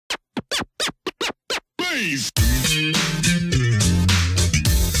please.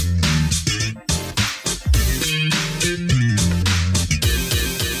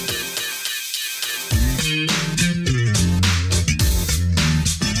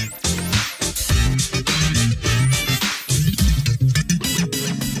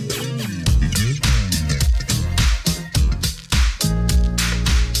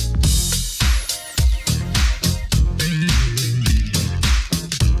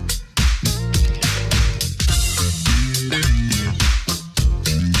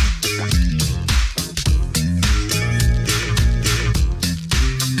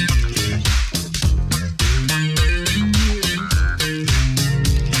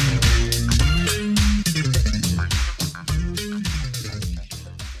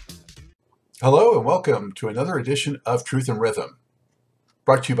 Hello and welcome to another edition of Truth and Rhythm.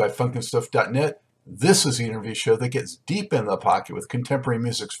 Brought to you by Funkenstuff.net, this is the interview show that gets deep in the pocket with contemporary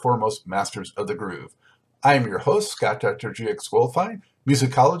music's foremost masters of the groove. I am your host, Scott Dr. GX Goldfine,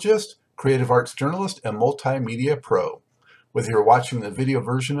 musicologist, creative arts journalist, and multimedia pro. Whether you're watching the video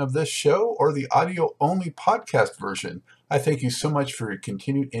version of this show or the audio-only podcast version, I thank you so much for your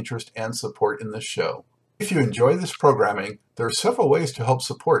continued interest and support in this show. If you enjoy this programming, there are several ways to help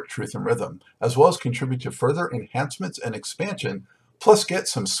support Truth and Rhythm, as well as contribute to further enhancements and expansion, plus get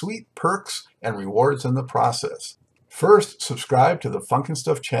some sweet perks and rewards in the process. First, subscribe to the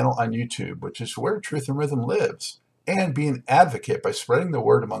Funkenstuff channel on YouTube, which is where Truth and Rhythm lives, and be an advocate by spreading the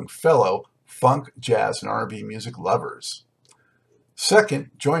word among fellow funk, jazz, and R&B music lovers.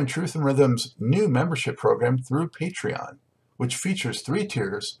 Second, join Truth and Rhythm's new membership program through Patreon, which features 3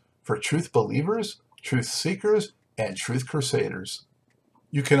 tiers for truth believers, truth seekers, and truth crusaders.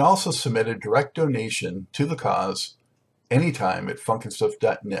 You can also submit a direct donation to the cause anytime at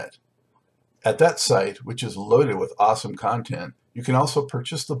Funkenstuff.net. At that site, which is loaded with awesome content, you can also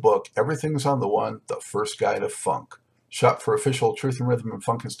purchase the book Everything's on the One, The First Guide of Funk. Shop for official Truth and Rhythm and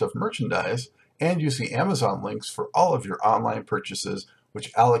Funkenstuff merchandise, and use the Amazon links for all of your online purchases,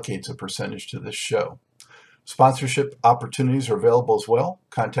 which allocates a percentage to this show. Sponsorship opportunities are available as well.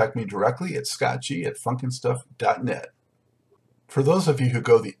 Contact me directly at scottg@funkenstuff.net. For those of you who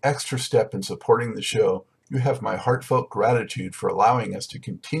go the extra step in supporting the show, you have my heartfelt gratitude for allowing us to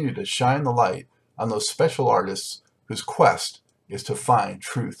continue to shine the light on those special artists whose quest is to find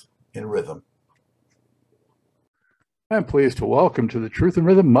truth in rhythm. I'm pleased to welcome to the Truth and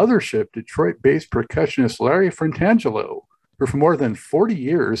Rhythm Mothership Detroit-based percussionist Larry Fratangelo, who for more than 40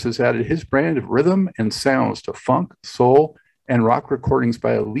 years has added his brand of rhythm and sounds to funk, soul, and rock recordings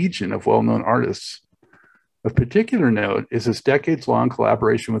by a legion of well-known artists. Of particular note is his decades-long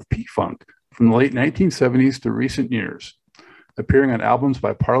collaboration with P-Funk from the late 1970s to recent years, appearing on albums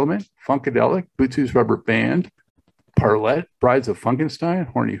by Parlet, Funkadelic, Bootsy's Rubber Band, Parlet, Brides of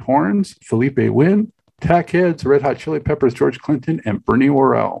Funkenstein, Horny Horns, Philippe, Wynne, Tackheads, Red Hot Chili Peppers, George Clinton, and Bernie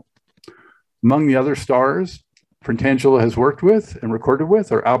Worrell. Among the other stars Fratangelo has worked with and recorded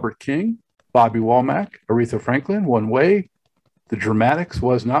with are Albert King, Bobby Womack, Aretha Franklin, One Way, The Dramatics,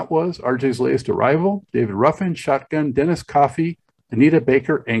 Was Not Was, RJ's Latest Arrival, David Ruffin, Shotgun, Dennis Coffey, Anita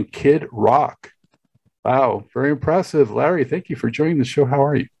Baker, and Kid Rock. Wow, very impressive. Larry, thank you for joining the show. How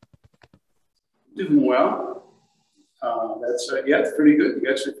are you? Doing well. It's pretty good. You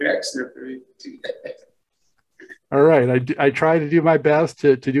got your facts there. All right. I try to do my best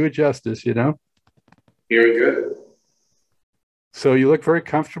to do it justice, you know? Very good. So you look very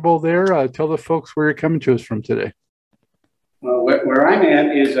comfortable there. Tell the folks where you're coming to us from today. Well, where I'm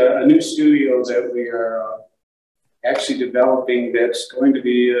at is a new studio that we are actually developing that's going to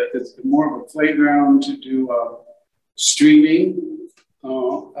be it's more of a playground to do streaming.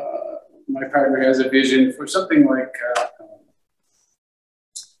 My partner has a vision for something like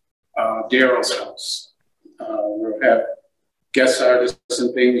Daryl's House. We'll have guest artists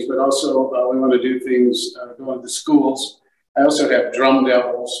and things, but also we want to do things going to schools. I also have Drum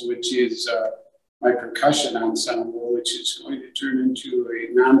Devils, which is my percussion ensemble, which is going to turn into a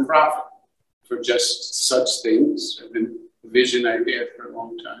nonprofit for just such things. I've been a vision I've had for a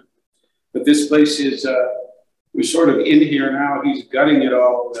long time. But this place is, we're sort of in here now. He's gutting it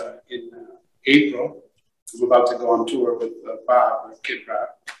all in April. I'm about to go on tour with Bob, with Kid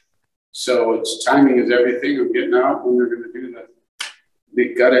Rock. So it's timing is everything. I'm getting out when they're going to do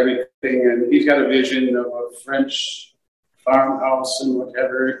they gut everything. And he's got a vision of a French farmhouse and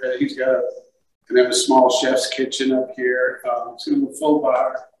whatever. He's got going to have a small chef's kitchen up here. It's going to be a full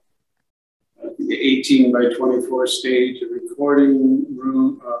bar, 18 by 24 stage, a recording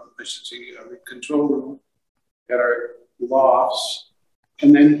room, I should say a control room, got our lofts.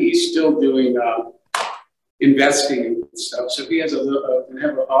 And then he's still doing investing in stuff. So he has going to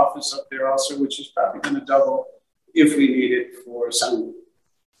have an office up there also, which is probably going to double if we need it for sound.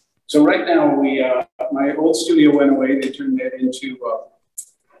 So right now, my old studio went away. They turned that into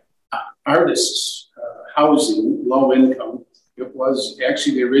artists' housing, low income. It was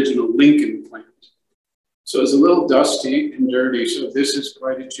actually the original Lincoln plant. So it's a little dusty and dirty. So this is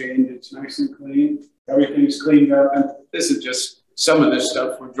quite a change. It's nice and clean. Everything's cleaned up. And this is just some of this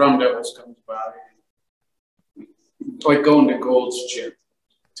stuff where Drum Devils comes by. Like going to Gold's Gym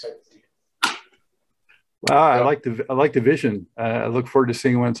type of deal. Wow, I like the vision. I look forward to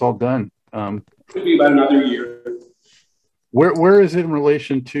seeing when it's all done. Could be about another year. Where is it in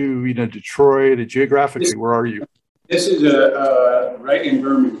relation to Detroit? Geographically, where are you? This is right in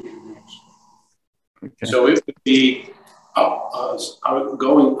Birmingham. Okay. So it would be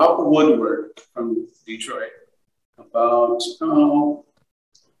going up Woodward from Detroit, about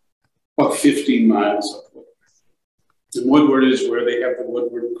 15 miles up Woodward. And Woodward is where they have the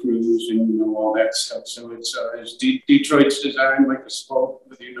Woodward cruise and all that stuff. So it's Detroit's designed like a spoke,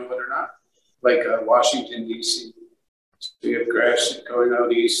 whether you know it or not, like Washington, D.C. So you have Gratiot going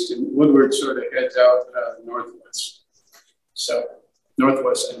out east, and Woodward sort of heads out northwest. So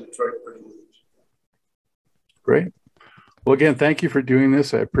northwest of Detroit, pretty much. Great. Well, again, thank you for doing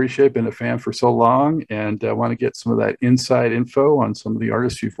this. I appreciate it. Been a fan for so long, and I want to get some of that inside info on some of the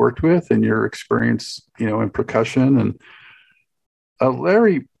artists you've worked with and your experience, in percussion. And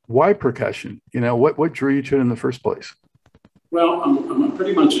Larry, why percussion? What drew you to it in the first place? Well, I'm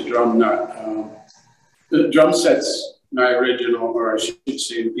pretty much a drum nut. The drum set's my original, or I should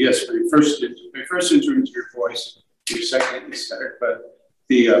say, yes, my first instrument is your voice. Your second you start, but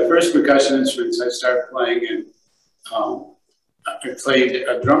the first percussion instruments I started playing, and I played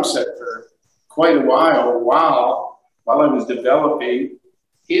a drum set for quite a while I was developing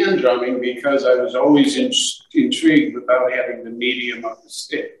hand drumming, because I was always intrigued without having the medium of the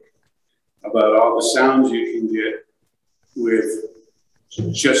stick, about all the sounds you can get with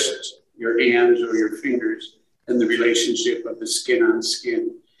just your hands or your fingers and the relationship of the skin on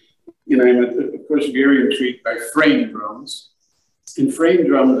skin. I'm, of course, very intrigued by frame drums. And frame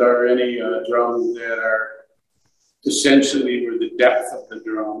drums are any drums that are essentially where the depth of the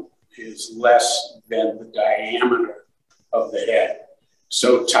drum is less than the diameter of the head.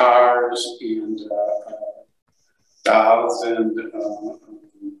 So tars and dolls, and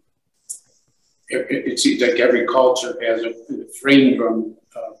it seems like every culture has a frame drum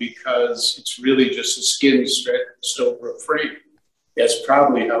because it's really just a skin stretched over a frame. That's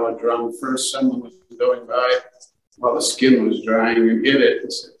probably how a drum first, someone was going by while the skin was drying and hit it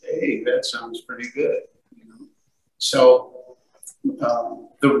and said, hey, that sounds pretty good. So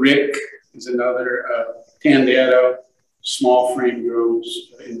the rick is another pandeiro, small frame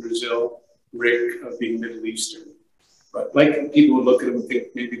drums in Brazil, rick being Middle Eastern. But like people would look at them and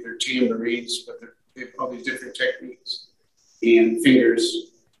think maybe they're tambourines, but they have all these different techniques and fingers.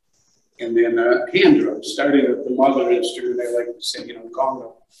 And then hand drums, starting with the mother instrument, I like to say,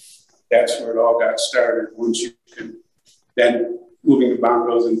 conga. That's where it all got started. Once you can, then moving to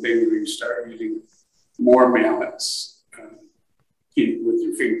bongos and things, where you start using more mallets with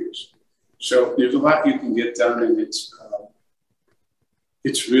your fingers. So there's a lot you can get done, and it's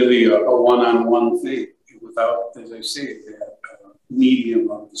really a one-on-one thing without, as I say, that medium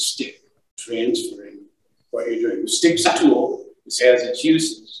of the stick transferring what you're doing. The stick's a tool. It has its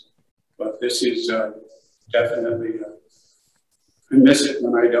uses. But this is definitely, I miss it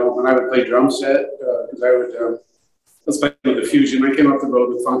when I would play drum set, because I would, let's play with the Fusion. I came off the road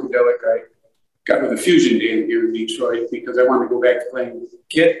with Funkadelic. I got with a Fusion band here in Detroit because I wanted to go back to playing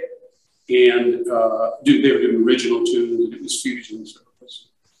kit, and they were doing original tunes, and it was Fusion. So it was,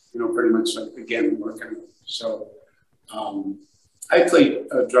 pretty much like, again, working. So I played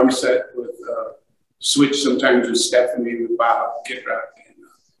a drum set with switch sometimes with Stephanie, with Bob, Kid Rock.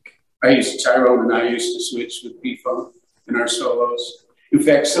 Tyrone and I used to switch with P-Funk in our solos. In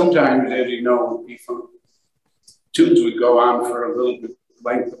fact, sometimes, as you know, with P-Funk, tunes would go on for a little bit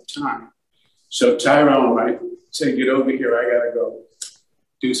length of time. So Tyrone might say, get over here, I gotta go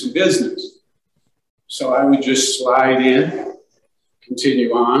do some business. So I would just slide in,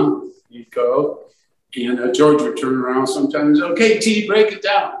 continue on, you'd go, and George would turn around sometimes, okay, T, break it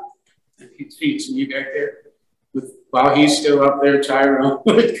down. And he'd feed me back there. While he's still up there, Tyrone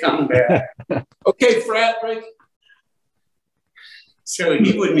would come back. Okay, Frat, break. So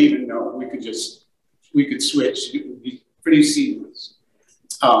he wouldn't even know. We could switch. It would be pretty seamless.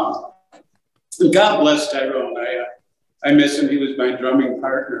 And God bless Tyrone. I miss him. He was my drumming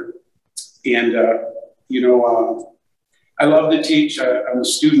partner. And, I love to teach. I'm a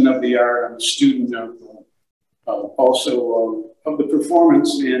student of the art. I'm a student of also of the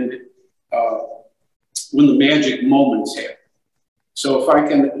performance and when the magic moments happen. So if I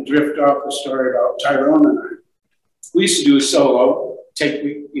can drift off the story about Tyrone and I, we used to do a solo,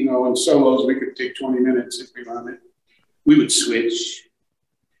 in solos we could take 20 minutes if we wanted. We would switch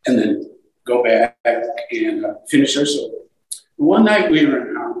and then go back and finish our solo. One night we were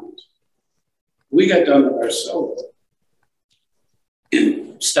in Holland. We got done with our solo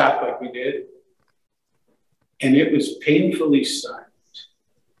and stopped like we did. And it was painfully silent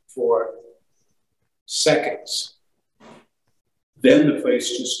for seconds. Then the place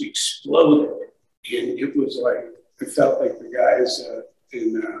just exploded. And it was like, it felt like the guys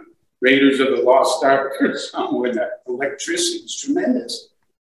in Raiders of the Lost Ark or something when that electricity was tremendous.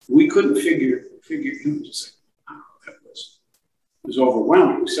 We couldn't figure it was just like, wow, that was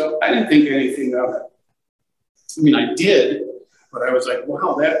overwhelming. So I didn't think anything of it. I mean, I did, but I was like,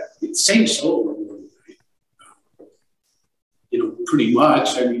 wow, same solo. Pretty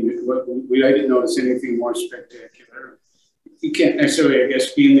much. I mean, I didn't notice anything more spectacular. You can't necessarily, I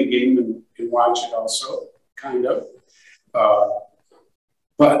guess, be in the game and watch it also, kind of.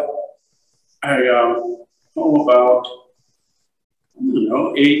 But about,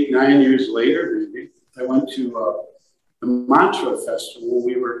 8, 9 years later, maybe, I went to the Montreux Festival.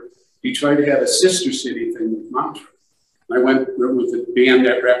 We tried to have a sister city thing with Montreux. I went with the band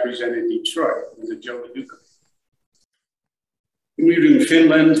that represented Detroit. It was a Joe LaDuca. We were in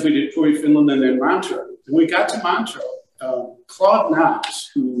Finland, we did Puri, Finland, and then Montreux. When we got to Montreux, Claude Knox,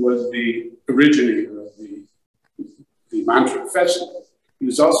 who was the originator of the Montreux Festival, he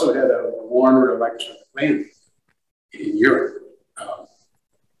was also head of the Warner Electric band in Europe.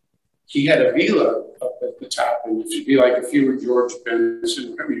 He had a villa up at the top, and it should be like if you were George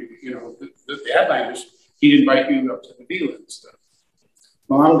Benson, the headliners, he'd invite you up to the villa and stuff.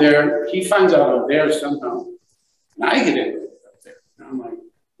 Well, I'm there, he finds out I'm there somehow, and I get in. I'm like,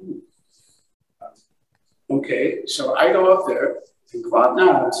 okay. So I go up there, and Claude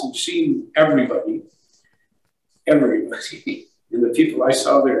Knox, who's seen everybody, and the people I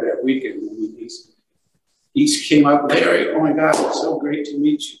saw there that weekend, I mean, he came up, Larry, oh my God, it's so great to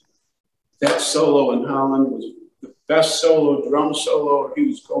meet you. That solo in Holland was the best drum solo he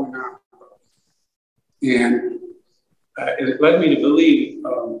was going on. And it led me to believe,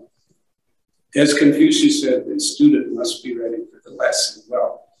 as Confucius said, the student must be ready for the lesson.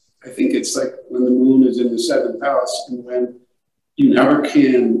 Well, I think it's like when the moon is in the 7th house and when you never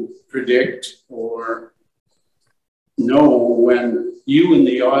can predict or know when you and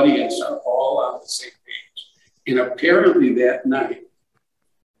the audience are all on the same page. And apparently that night,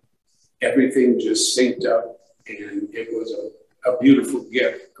 everything just synced up and it was a beautiful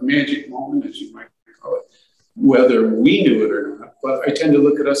gift, a magic moment, as you might call it, whether we knew it or not. But I tend to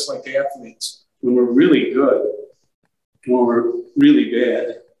look at us like athletes. When we're really good, when we're really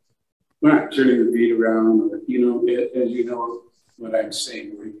bad, we're not turning the beat around, or, as you know what I'm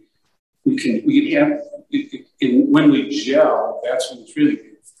saying. We can have, and when we gel, that's when it's really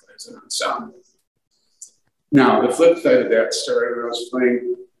beautiful as an ensemble. Now, the flip side of that story, when I was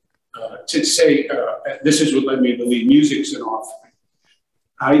playing, to say, this is what led me to believe music's an offering.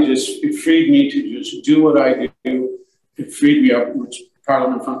 It freed me to just do what I do. It freed me up, which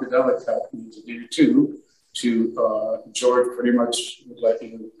Parliament Funkadelic helped me to do too, George pretty much would let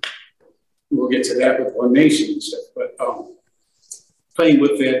you, we'll get to that with One Nation and stuff, but playing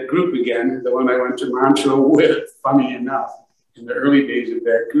with that group again, the one I went to Montreux with, funny enough, in the early days of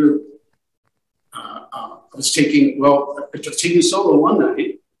that group, I was taking a solo one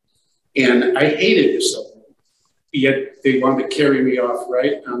night, and I hated the solo, yet they wanted to carry me off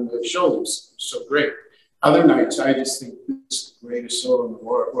right on their shoulders, so great. Other nights, I just think this is the greatest solo in the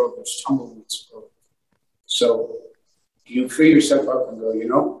world, there's tumbleweeds. So you free yourself up and go,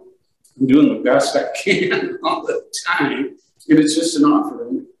 I'm doing the best I can all the time. And it's just an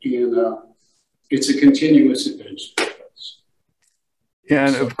offering, and it's a continuous adventure. Yeah,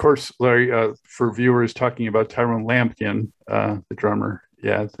 and of course, Larry, for viewers talking about Tyrone Lampkin, the drummer,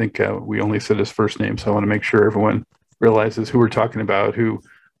 I think we only said his first name, so I want to make sure everyone realizes who we're talking about, who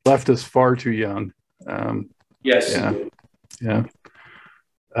left us far too young. Yes. Yeah.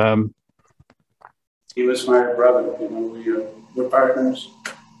 He was my brother. We're partners,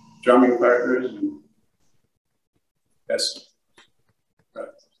 drumming partners, and that's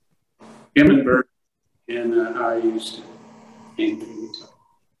him and Bert and I used to hang with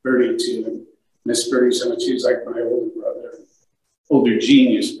Bertie too. And miss Bertie so much. He was like my older brother, older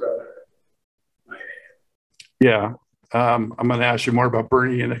genius brother. Yeah. I'm going to ask you more about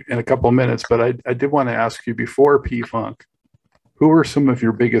Bernie in a couple of minutes, but I did want to ask you before P-Funk, who were some of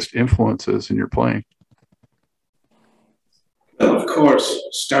your biggest influences in your playing? of course,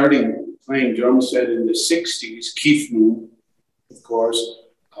 starting playing drum set in the 60s, Keith Moon, of course,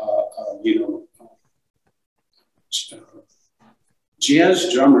 you know,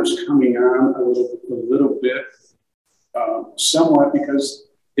 jazz drummers coming on a little bit, somewhat because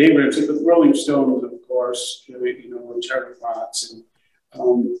they were into the Rolling Stones, of course, you know, and Charlie Watts, and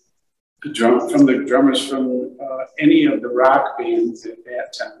from the drummers from any of the rock bands at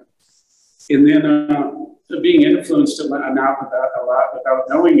that time. And then being influenced a lot without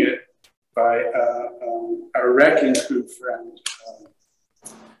knowing it by our wrecking crew friend.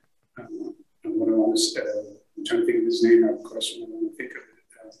 What I want to say, I'm trying to think of his name, of course, when I want to think of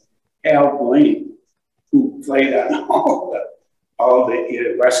it. Al Blaine, who played on all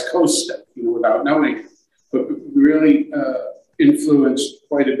the West Coast stuff, you know, without knowing it, but really influenced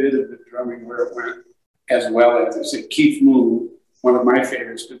quite a bit of the drumming where it went, as well as I said, Keith Moon, one of my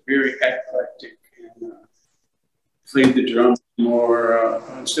favorites, but very eclectic, and played the drum more,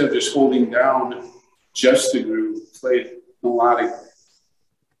 instead of just holding down just the groove, played melodic.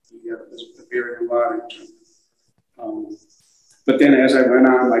 Yeah, it was a very melodic drum. But then as I went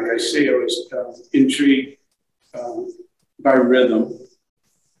on, like I say, I was intrigued by rhythm.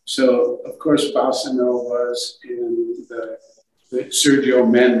 So, of course, Bossa Nova was in the Sergio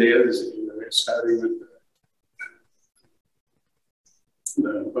Mendes, starting with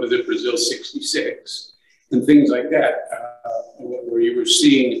what is it, Brazil 66, and things like that, where you were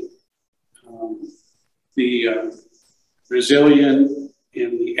seeing the Brazilian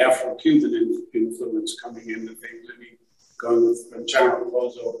and the Afro-Cuban influence coming into things. I mean, going from John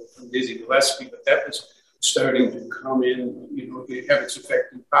Raposo, from Dizzy Gillespie, but that was starting to come in, you know, have its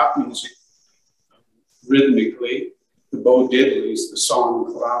effect in pop music rhythmically. The Bo Diddleys, the song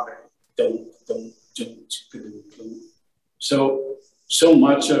Clave, so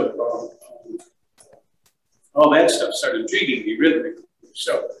much of all that stuff started intriguing me rhythmically.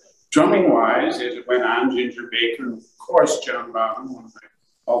 So drumming-wise, as it went on, Ginger Baker, and of course John Bonham, one of my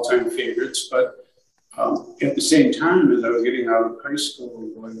all-time favorites. But at the same time, as I was getting out of high school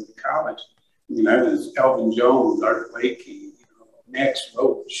and going to college, I mean, I was Elvin Jones, Art Blakey, you know, Max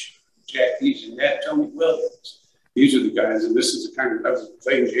Roach, Jack DeJohnette, Tony Williams. These are the guys, and this is the kind of, I was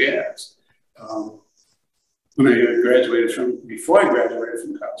playing jazz. When I graduated before I graduated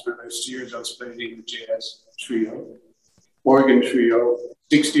from college, my last 2 years, I was playing in the jazz trio, organ trio,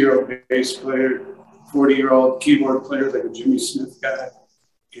 60-year-old bass player, 40-year-old keyboard player, like a Jimmy Smith guy.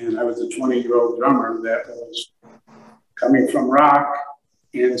 And I was a 20-year-old drummer that was coming from rock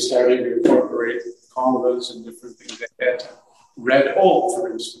and starting to incorporate congas and different things at that time. Red Holt, for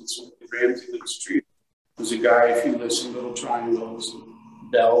instance, with the Ramsey Lynch Trio, was a guy, if you listen, little triangles and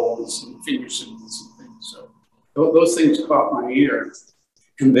bells and finger cymbals and things. So those things caught my ear.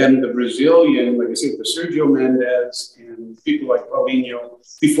 And then the Brazilian, like I said, the Sergio Mendes and people like Paulinho,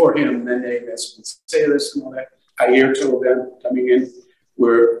 before him, Nene Vasconcelos and all that, Airto then coming in,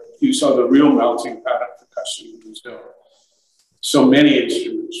 where you saw the real melting pot of percussion in Brazil. So many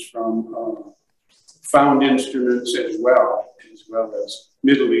instruments, from found instruments as well as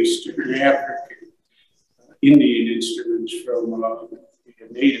Middle Eastern, African, Indian instruments from the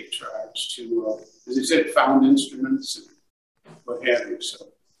native tribes to, as I said, found instruments and what have you.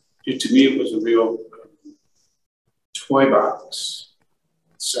 So to me, it was a real toy box.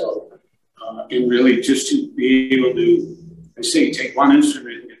 So, and really just to be able to, I say, take one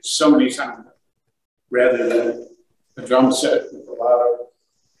instrument and get so many sounds rather than a drum set with a lot of,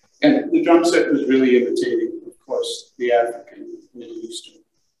 and the drum set was really imitating, of course, the African, Middle Eastern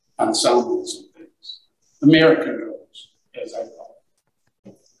ensembles and things. American drums, as I call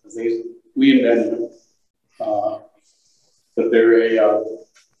it. We invented them, but they're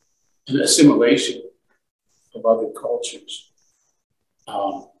an assimilation of other cultures.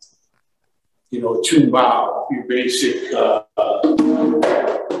 You know, tumbao, your basic.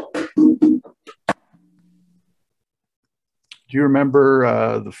 Do you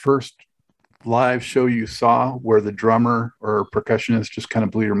remember the first live show you saw where the drummer or percussionist just kind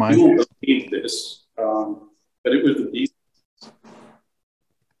of blew your mind? You won't believe this, but it was the Beatles.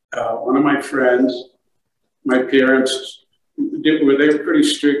 One of my friends, my parents, they were pretty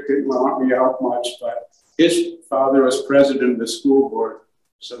strict, didn't want me out much, but his father was president of the school board,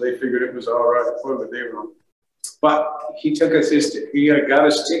 so they figured it was all right. Boy, were they wrong. But he took us, he got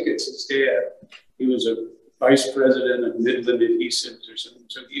us tickets, his dad. He was a vice president of Midland Adhesives or something,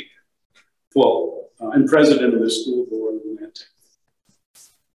 so and president of the school board and that.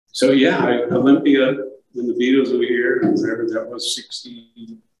 So yeah, Olympia, when the Beatles were here, whatever that was,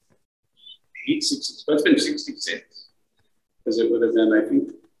 68, 60, but it's been 66, because it would have been, I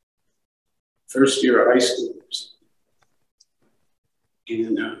think, first year of high school.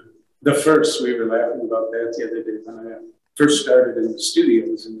 And the first, we were laughing about that the other day when I first started in the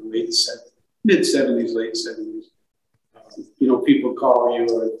studios in the mid-70s, late 70s. You know, people call you,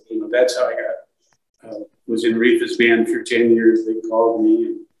 or, you know, that's how I got, was in Aretha's band for 10 years. They called me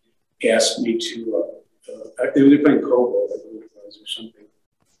and asked me to, they were playing Cobalt, I believe it was, or something.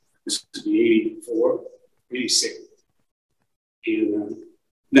 This was the 84, 86. And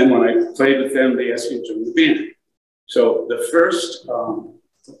then when I played with them, they asked me to join the band. So the first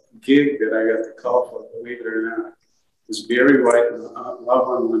gig that I got the call for, believe it or not, was Barry White and Love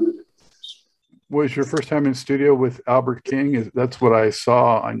Unlimited. Was your first time in studio with Albert King? That's what I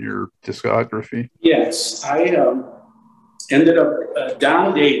saw on your discography. Yes, I ended up,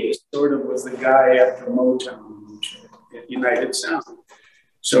 Don Davis sort of was the guy after Motown at United Sound.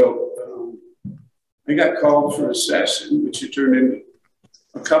 So I got called for a session, which it turned into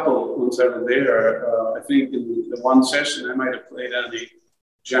a couple once I was there. I think in the one session I might have played on the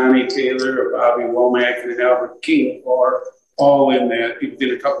Johnny Taylor or Bobby Womack and Albert King, or all in that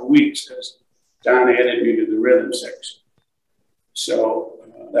within a couple of weeks, because Don added me to the rhythm section. So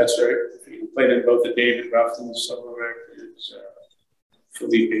that's right. I played in both the David Ruffin solo records,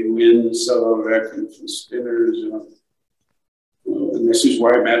 Philippe Wynne solo record from Spinners. And this is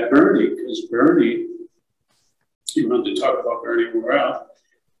where I met Bernie, because Bernie, you wanted to talk about Bernie Worrell.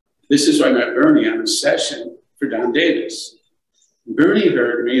 This is where I met Bernie on a session for Don Davis. Bernie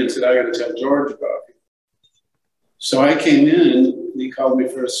heard me and said, I got to tell George about you. So I came in, and he called me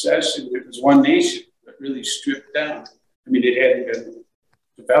for a session. It was One Nation, but really stripped down. I mean, it hadn't been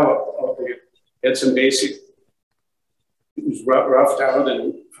developed. It had some basic, it was roughed out,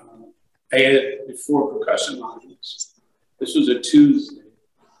 and I had 4 percussion lines. This was a Tuesday.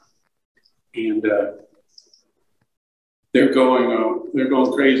 And they're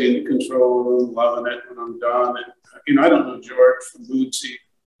going crazy in the control room, loving it when I'm done. And, you know, I don't know George from Bootsy.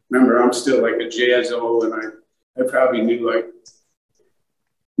 Remember, I'm still like a jazzo, and I probably knew like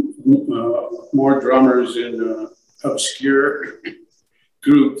more drummers and obscure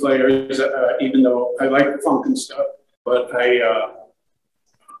group players, even though I like the funk and stuff. But like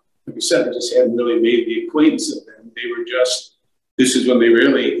I said, I just hadn't really made the acquaintance of them. They were just, this is when they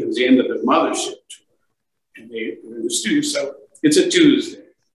really, it was the end of the Mothership tour. And they were in the studio. So it's a Tuesday.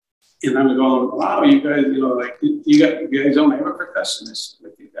 And I'm going, wow, you guys, you know, like, you guys don't have a percussionist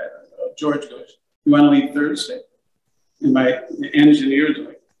with you guys. George goes, you want to leave Thursday? And my engineer's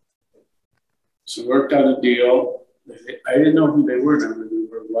like, so worked out a deal. I didn't know who they were. I don't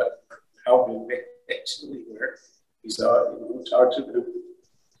remember what, how big they actually were. He saw, you know, talked to them.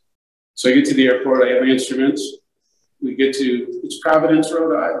 So I get to the airport, I have instruments. We get to, it's Providence,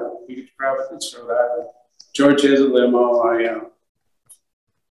 Rhode Island. We get to Providence, Rhode Island. George has a limo.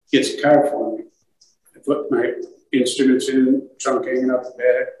 Gets a car for me. I put my instruments in, trunk hanging up the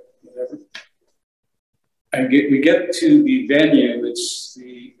back, whatever. We get to the venue. It's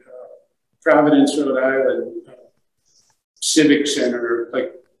the Providence, Rhode Island Civic Center,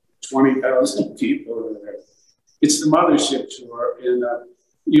 like 20,000 people or whatever. It's the Mothership tour, and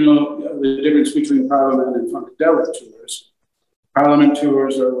you know the difference between Parliament and Funkadelic tours. Parliament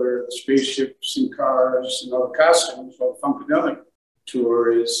tours are where spaceships and cars and all the costumes, while Funkadelic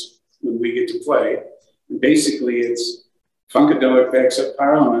tour is when we get to play. And basically it's Funkadelic backs up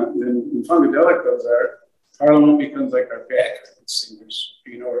Parliament, and then when Funkadelic goes out, Parliament becomes like our background singers,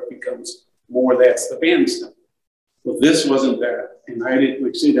 you know, it becomes more that's the band stuff. Well, this wasn't that, and I didn't,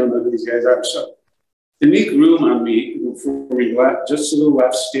 like, see, don't know who these guys are. So they make room on me before we left, just to the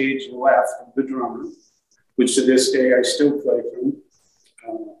left, stage left of the drummer, which to this day I still play from.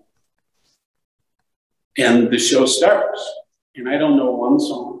 And the show starts. And I don't know one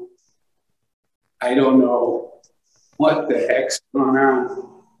song. I don't know what the heck's going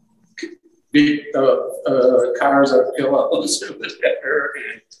on. Big cars are pillows or whatever,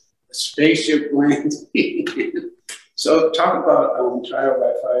 and a spaceship lands. So talk about trial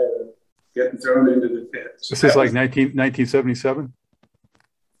by fire, getting thrown into the pit. So this is like 1977?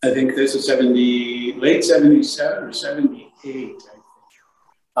 I think this is late 77 or 78, I think.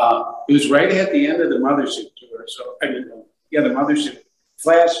 It was right at the end of the Mothership tour. So I didn't know. Yeah, the Mothership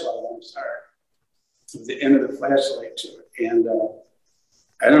Flashlight, I'm sorry. It was the end of the Flashlight tour. And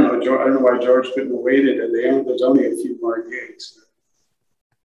I don't know why George couldn't have waited. At the end, there's only a few more gigs.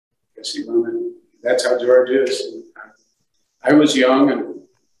 I guess he wanted, that's how George is. And I was young and it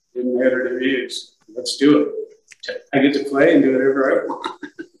didn't matter to me. It's, let's do it. I get to play and do whatever I want.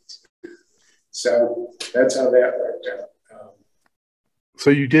 So that's how that worked out.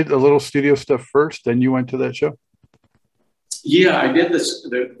 So you did a little studio stuff first, then you went to that show? Yeah, I did this.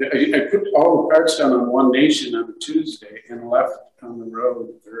 I put all the parts down on One Nation on Tuesday and left on the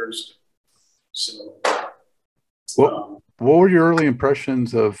road Thursday. So, what were your early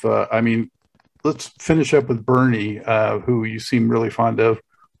impressions of? I mean, let's finish up with Bernie, who you seem really fond of.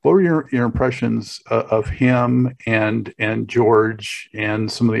 What were your impressions of him and George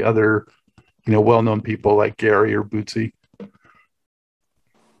and some of the other, well-known people like Gary or Bootsy?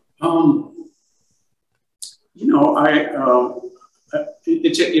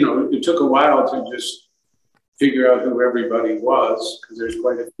 It took a while to just figure out who everybody was, because there's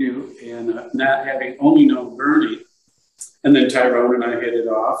quite a few, and not having only known Bernie, and then Tyrone and I hit it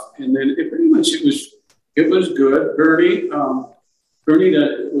off, and then it was good. Bernie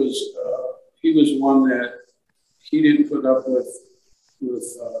he was one that he didn't put up with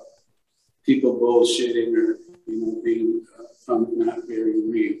people bullshitting or being not very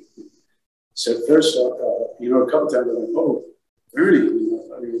real. So first off, a couple times I was like, oh, Bernie, I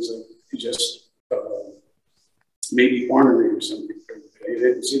thought he was like, he just maybe ornery or something. I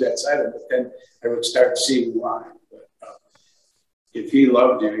didn't see that side of it, but then I would start seeing why. But if he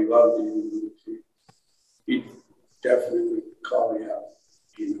loved you, he loved you. He'd definitely call you out,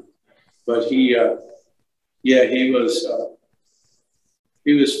 But he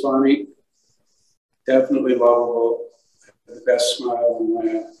was funny, definitely lovable, had the best smile and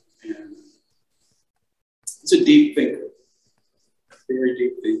laugh, and he's a deep thinker, a very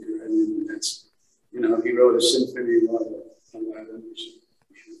deep thinker. I mean, that's, he wrote a symphony on that.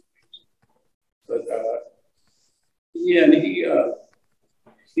 But and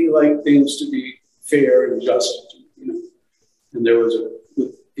he liked things to be fair and just, and there was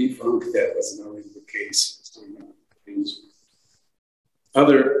with E-Funk that wasn't always the case. Things,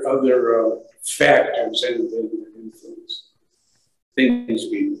 other factors and influence things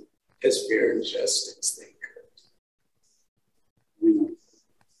be as fair and just as they could.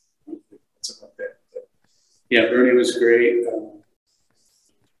 That's about that. But, yeah, Bernie was great.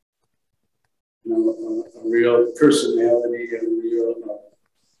 A real personality and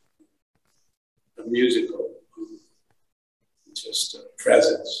a musical, just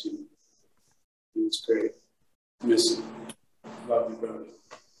presence. It was great. Miss him. Love you, brother.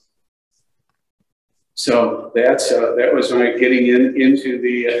 So that was my getting into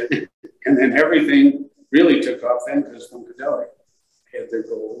the, and then everything really took off then because Funkadelic had their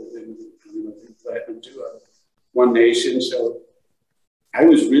gold and platinum too, One Nation. So I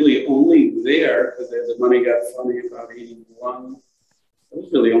was really only there because the money got funny about 81. I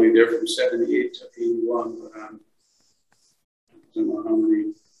was really only there from 78 to 81, but I don't know how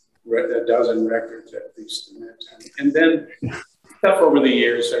many, a dozen records at least in that time. And then stuff over the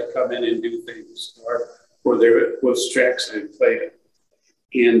years, I'd come in and do things, or there was tracks I played.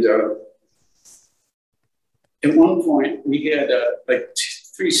 And at one point, we had like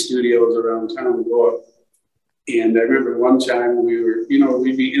 3 studios around town go up. And I remember one time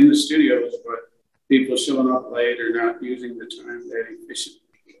we'd be in the studios, but people showing up late or not using the time that efficiently.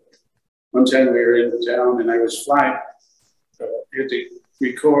 One time we were in the town and I was flying, had to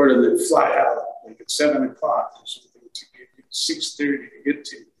record and then fly out like at 7 o'clock or something to get 6:30 to get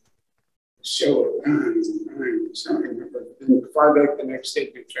to the show at 9. So I remember, then fly back the next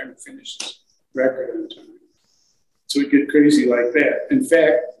day and trying to finish this record on time. So we get crazy like that. In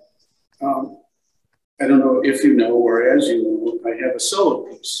fact, I don't know if you know or as you know, I have a solo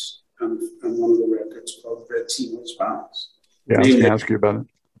piece on one of the records called Fratangelo Bounce. Yeah, I was going to ask you about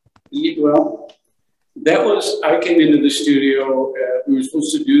it. Well, that was, I came into the studio, we were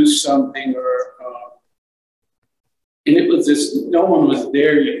supposed to do something, and it was this, no one was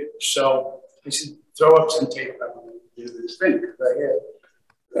there yet. So I said, throw up some tape, I want to do this thing, because I had,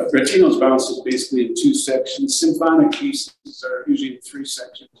 Fratangelo Bounce is basically in 2 sections. Symphonic pieces are usually in 3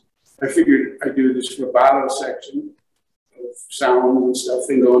 sections. I figured I'd do this vibrato section of sound and stuff,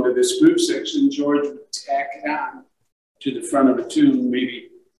 then go into this group section. George would tack it on to the front of a tune, maybe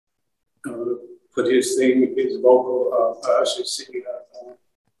put his thing, his vocal,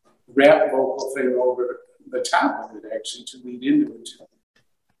 rap vocal thing over the top of it, actually, to lead into it.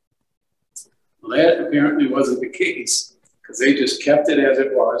 Well, that apparently wasn't the case, because they just kept it as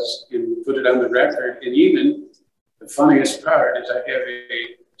it was and put it on the record. And even the funniest part is I have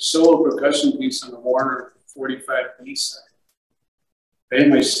a solo percussion piece on the Warner 45 B side. I had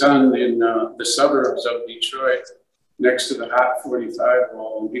my son in the suburbs of Detroit next to the Hot 45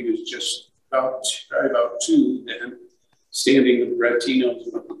 wall, and he was just about 2 then, standing with Bratino's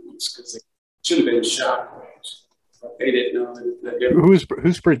because they should have been shockwaves, but they didn't know the difference.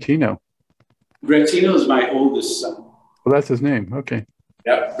 Who's Bratino? Bratino is my oldest son. Well, that's his name. Okay.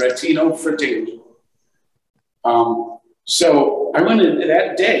 Yeah, Fratangelo. So I went in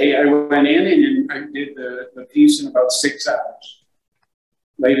that day, I went in and I did the piece in about 6 hours.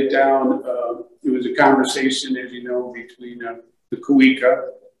 Laid it down. It was a conversation, as you know, between the Kuika,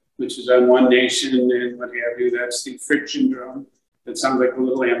 which is on One Nation and what have you. That's the friction drum. That sounds like a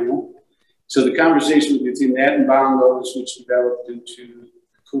little animal. So the conversation was between that and bongos, which developed into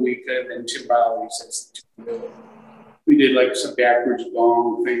Kuika and then timbales. That's the two. We did like some backwards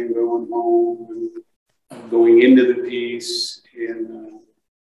bong thing going home and going into the piece. And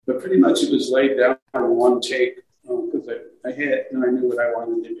but pretty much it was laid down in one take because I had, and I knew what I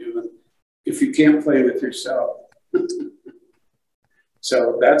wanted to do. And if you can't play with yourself,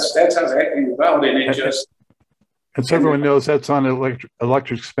 so that's how that came about, and it just. And so everyone knows that's on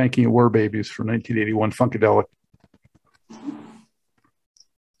Electric Spanking War Babies from 1981, Funkadelic.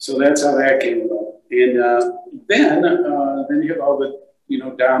 So that's how that came about, and then you have all the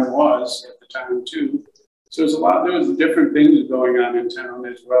Don Was at the time too. So there was different things going on in town,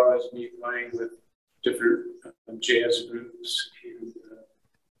 as well as me playing with different jazz groups and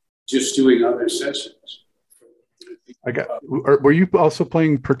just doing other sessions. Were you also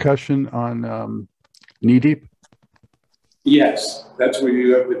playing percussion on Knee Deep? Yes, that's where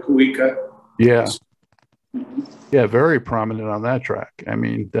you have the Kuika. Yeah. Yeah, very prominent on that track. I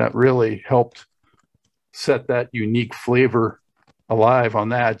mean, that really helped set that unique flavor alive on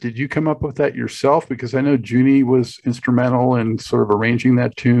that. Did you come up with that yourself? Because I know Junie was instrumental in sort of arranging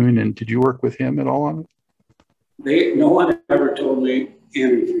that tune, and did you work with him at all on it? No one ever told me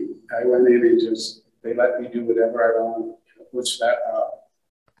anything. I went in and they let me do whatever I want, which that,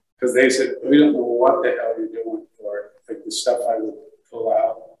 because they said, we don't know what the hell you're doing for it. Like the stuff I would pull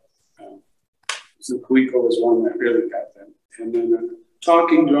out. So Kuiko was one that really got them. And then the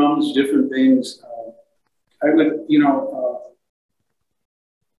talking drums, different things. I would,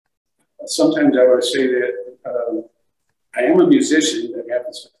 sometimes I would say that I am a musician that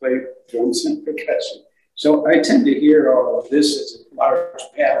happens to play drums and percussion. So I tend to hear all of this as a large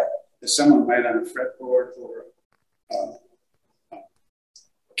palette that someone might on a fretboard or a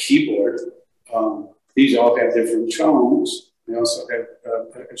keyboard. These all have different tones. They also have,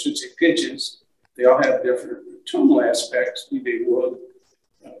 I should say, pitches. They all have different tonal aspects, be they wood,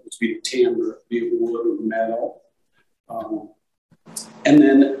 which be timbre, be it wood or metal. And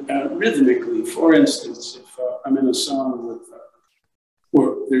then rhythmically, for instance, if I'm in a song with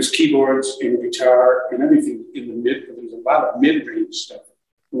where there's keyboards and guitar and everything in the mid, there's a lot of mid-range stuff.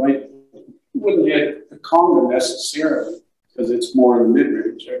 Like, you wouldn't add a conga necessarily because it's more in the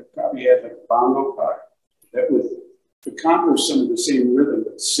mid-range. I'd probably add like a bongo part that would accomplish some of the same rhythm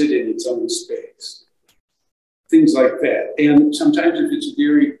but sit in its own space. Things like that. And sometimes if it's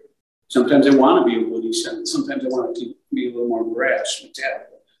very, sometimes I want to be a woody sound. Sometimes I want to be a little more brass, metallic,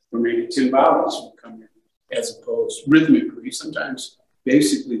 or maybe timbales will come in as opposed rhythmically. Sometimes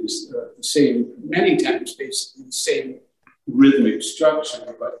basically the same, many times basically the same rhythmic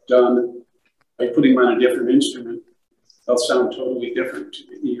structure, but done by putting them on a different instrument. They'll sound totally different to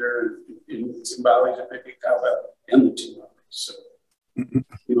the ear. In timbales, it might be kava and the timbales. So,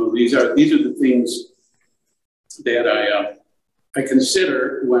 these are the things that I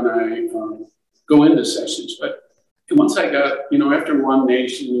consider when I go into sessions. But once I got, after One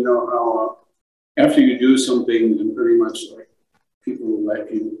Nation, how after you do something, and very much like people will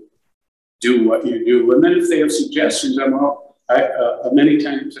let you do what you do. And then if they have suggestions, many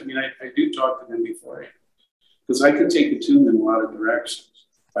times, I do talk to them beforehand. Because I can take a tune in a lot of directions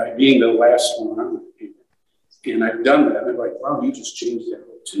by being the last one on it. And I've done that. They're like, wow, you just changed that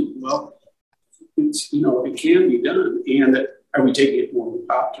whole tune. Well, it's, it can be done. And are we taking it more in the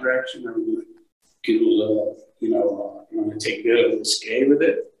pop direction? Are we going to get a little, I'm going to take a bit of the scale with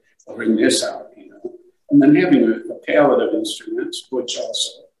it? I'll bring this out, And then having a palette of instruments, which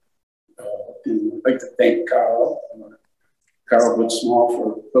also, and I'd like to thank Carl Woodsmall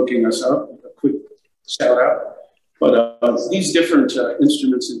for hooking us up. A quick shout out. But these different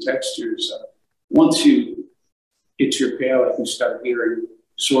instruments and textures, once you hit your palette, you start hearing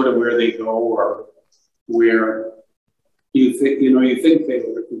sort of where they go or where you think they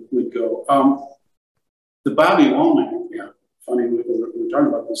would go. The Bobby Womack, funny we're talking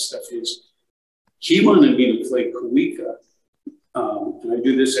about this stuff, is he wanted me to play Kuika. And I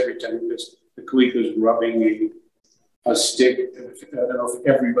do this every time because the Kuika is rubbing a stick. I don't know if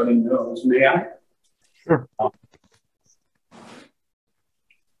everybody knows. May I? Sure.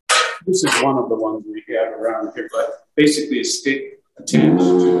 This is one of the ones we have around here, but basically a stick attached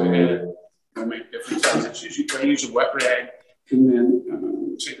to a head will make different sounds. It's usually, I use a wet rag, and then,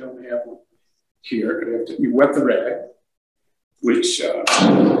 which I don't have one here, you wet the rag, which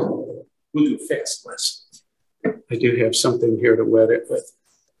we'll do fast lessons. I do have something here to wet it with.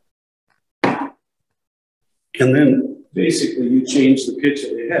 And then basically you change the pitch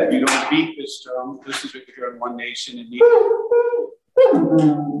of the head. You don't beat this drum. This is what you hear in One Nation and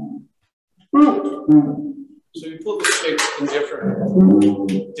so you pull the stick in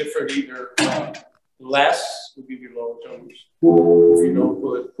different either less will give you low tones. If you don't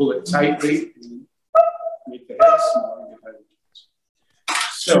pull it tightly and make the head small, you get high tones.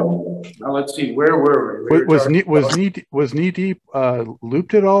 So now let's see, where were we? Was knee deep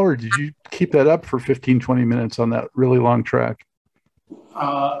looped at all, or did you keep that up for 15-20 minutes on that really long track?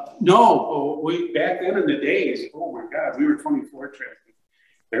 No, we back then in the days, oh my God, we were 24 tracking.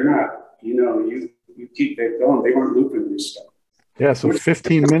 They're not, you keep that going. They weren't looping this stuff. Yeah, so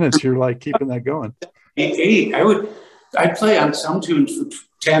 15 minutes, you're like keeping that going. I'd play on some tunes for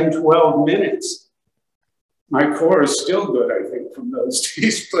 10, 12 minutes. My core is still good, I think, from those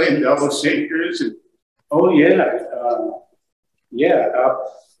days playing double shakers. And oh yeah.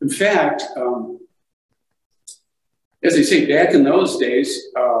 In fact, as I say, back in those days,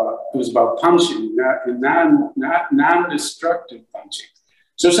 it was about punching, not non-destructive punching.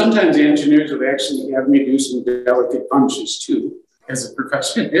 So sometimes the engineers would actually have me do some delicate punches too, as a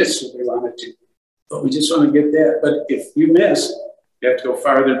percussionist, if they wanted to. But we just want to get that. But if you miss, you have to go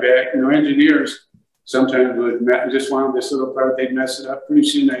farther back. Engineers sometimes would just want this little part, they'd mess it up. Pretty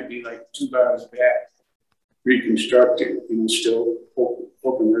soon I'd be like 2 bars back, reconstructing, still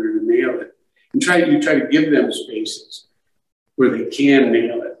hoping they're going to nail it. And you try to give them spaces where they can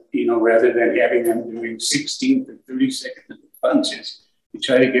nail it, rather than having them doing 16th or 32nd punches. You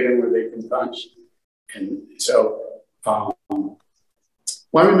try to get them where they can punch. And so, I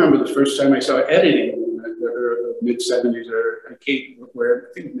remember the first time I saw editing in the mid-70s, I think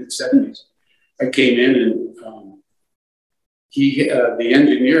mid-70s. I came in and the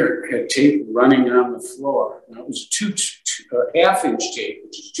engineer had tape running on the floor. And it was a half-inch tape,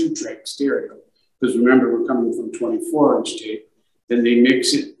 which is 2-track stereo. Because remember, we're coming from 24-inch tape. Then they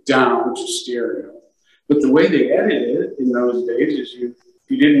mix it down to stereo. But the way they edited it in those days is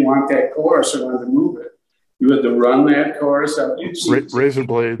you didn't want that chorus or wanted to move it. You had to run that chorus out. Razor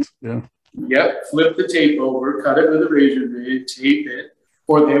blades, yeah. Yep, flip the tape over, cut it with a razor blade, tape it.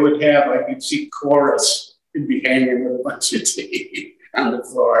 Or they would have, you'd see chorus, it'd be hanging with a bunch of tape on the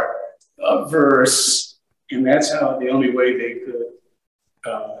floor, a verse. And that's the only way they could,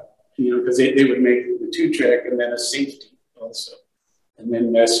 because they would make the 2-track and then a safety also. And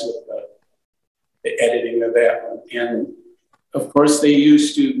then mess with the editing of that one. And of course, they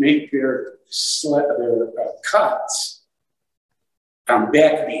used to make their cuts on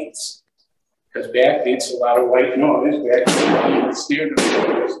backbeats, because backbeats a lot of white noise. Backbeat, the snare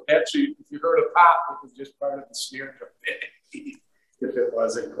drum. Actually, if you heard a pop, it was just part of the snare drum backbeat, if it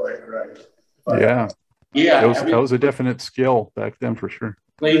wasn't quite right. But, yeah, that was a definite skill back then for sure.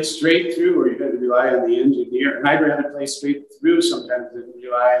 Played straight through, or you had to rely on the engineer. And I'd rather play straight through sometimes than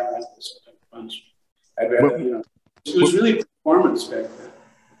rely on that punch. I'd rather, it was really performance back then.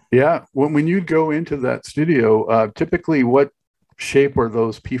 Yeah, when you'd go into that studio, typically what shape were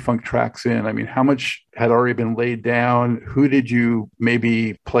those P-Funk tracks in? I mean, how much had already been laid down? Who did you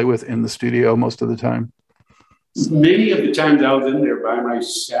maybe play with in the studio most of the time? Many of the times I was in there by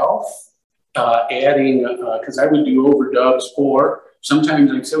myself, adding, because I would do overdubs, or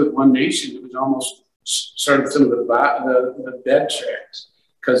sometimes, like I said, with One Nation, it was almost sort of some of the bed tracks,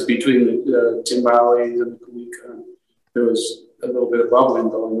 because between the timbales and the kuika, there was a little bit of bubbling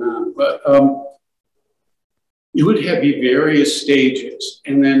going on. But you would have various stages,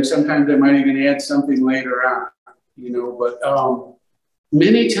 and then sometimes I might even add something later on, but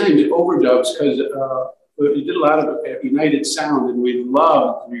many times overdubs, because we did a lot of it at United Sound, and we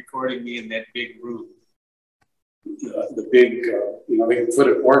loved recording me in that big room. The big, they can put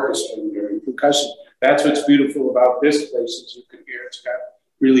an orchestra in there and percussion. That's what's beautiful about this place, is you can hear it's got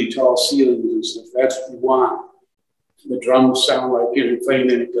really tall ceilings and stuff. That's what we want. The drums sound like you're playing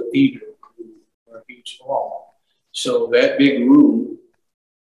in a cathedral or a huge hall. So that big room,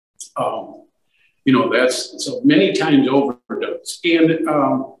 that's so many times overdubs. And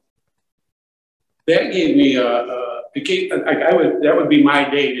that gave me that would be my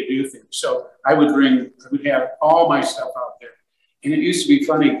day to do things. So I would have all my stuff out there. And it used to be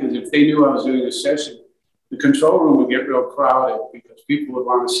funny, because if they knew I was doing a session, the control room would get real crowded, because people would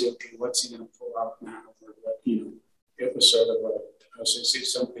want to see, okay, what's he going to pull out now? Or it was sort of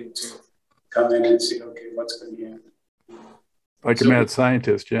something to come in and see, okay, what's going to happen. Like a mad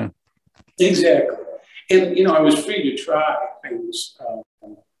scientist, yeah. Exactly. And, I was free to try things. Now,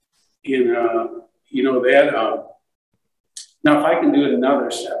 if I can do another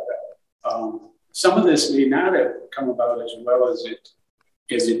setup, some of this may not have come about as well as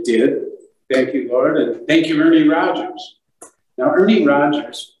it did. Thank you, Lord, and thank you, Ernie Rogers. Now, Ernie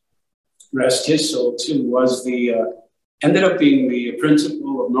Rogers, rest his soul too, was ended up being the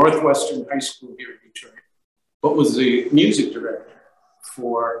principal of Northwestern High School here in Detroit, but was the music director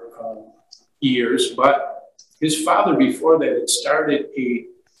for years. But his father, before that, had started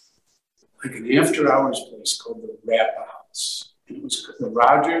an after-hours place called the Rap House. And it was the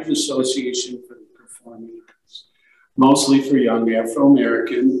Rogers Association for the Performing Arts, mostly for young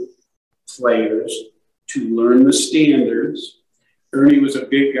Afro-American players to learn the standards. Ernie was a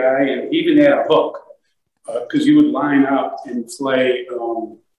big guy, and he even had a hook, because you would line up and play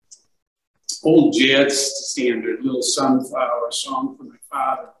old jazz standard, Little Sunflower, Song for My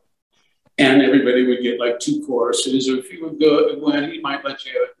Father. And everybody would get like 2 choruses, or if you would go, Wynne, he might let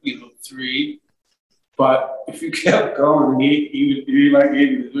you have, 3. But if you kept going, he would be like,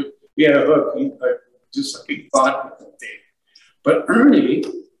 he had a hook, just like he thought with the thing. But Ernie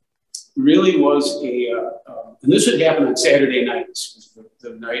really was and this would happen on Saturday nights,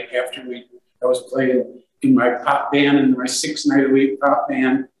 the night after I was playing in my pop band, in my 6 night a week pop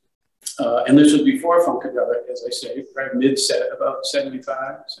band. And this was before Funkadelic, as I say, probably mid-set, about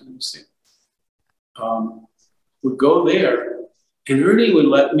 75, 76. Would go there, and Ernie would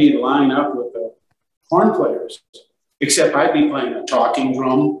let me line up with the horn players, except I'd be playing a talking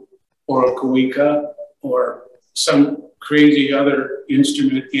drum or a kawika or some crazy other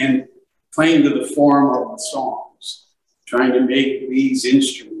instrument and playing to the form of the songs, trying to make these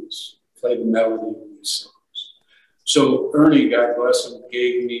instruments play the melody of these songs. So Ernie, God bless him,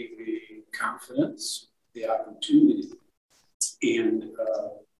 gave me the confidence, the opportunity, and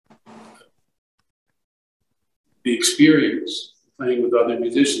the experience playing with other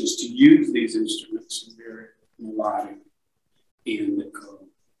musicians to use these instruments in very melodic and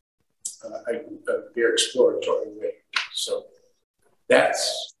a very exploratory way. So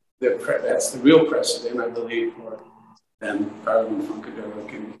that's the real precedent, I believe, for them, Parlet and Funkadelic,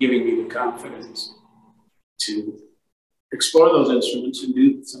 and giving me the confidence to explore those instruments and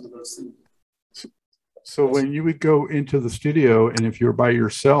do some of those things. So when you would go into the studio, and if you're by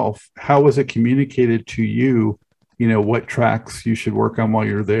yourself, how was it communicated to you, what tracks you should work on while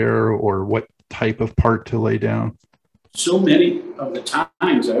you're there, or what type of part to lay down? So many of the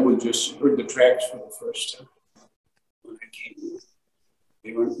times I would just heard the tracks for the first time when I came in.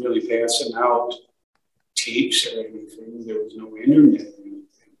 They weren't really passing out tapes or anything. There was no internet or anything.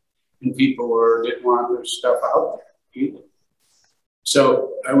 And people didn't want their stuff out there either.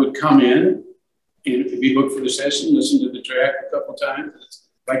 So I would come in and be booked for the session, listen to the track a couple times. It's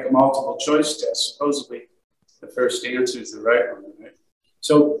like a multiple choice test. Supposedly the first answer is the right one, right?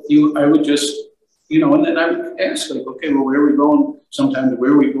 So I would just, and then I would ask, like, okay, well, where are we going? Sometimes,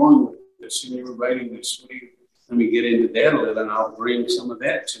 where are we going with this? And you were writing this. Let me get into that a little, and I'll bring some of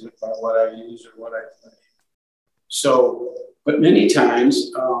that to it by what I use or what I play. So, but many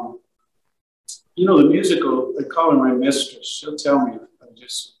times, the musical, I call her my mistress. She'll tell me if I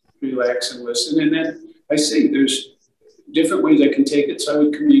just relax and listen. And then I say there's different ways I can take it. So I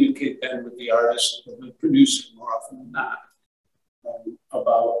would communicate then with the artist, or the producer more often than not,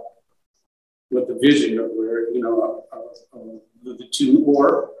 about what the vision of where, the tune,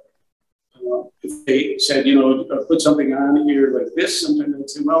 or if they said, put something on here like this, sometimes they'd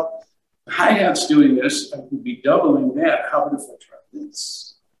say, well, the hi-hat's doing this, I would be doubling that. How about if I try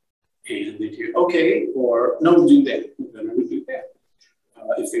this? And they'd hear, okay, or no, do that. And then I would do that.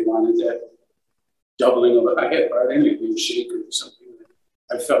 If they wanted that doubling of a hi-hat part, anything, shaker or something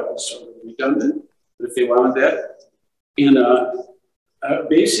that I felt was sort of redundant. But if they wanted that, and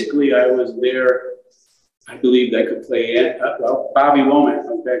basically I was there, I believed I could play, Bobby Womack,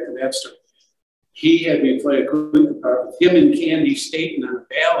 went back to that story. He had me play a kawika part with him and Candy Staten on a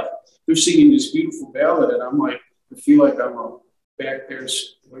ballad. They're singing this beautiful ballad, and I'm like, I feel like I'm back there,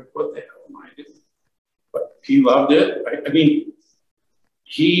 like, what the hell am I doing? But he loved it. I mean,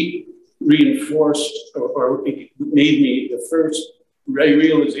 he reinforced or made me the first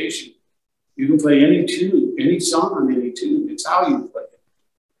realization. You can play any tune, any song on any tune. It's how you play it.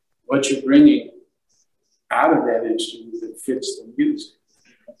 What you're bringing out of that instrument that fits the music.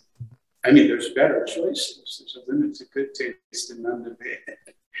 I mean, there's better choices. There's a limit to good taste and none to bad.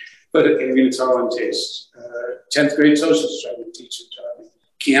 But it's all in taste. 10th grade socials tried to teach it, taught me.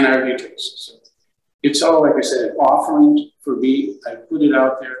 Can't argue taste. So it's all, like I said, an offering for me. I put it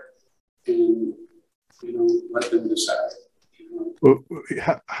out there and, let them decide. Well,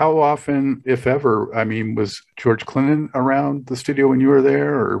 how often, if ever, was George Clinton around the studio when you were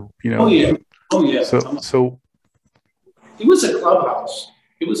there, or? Oh, yeah. So it was a clubhouse.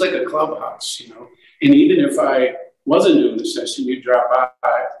 it was like a clubhouse, you know. And even if I wasn't doing the session, you'd drop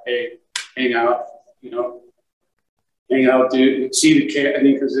by, hey, hang out, you know, hang out, dude, see the cat. I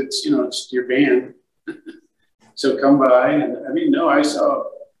mean, because it's, you know, it's your band. So come by, and I mean, no, I saw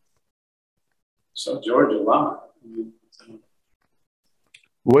George a lot. I mean, so.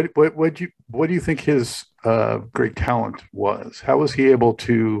 What do you think his great talent was? How was he able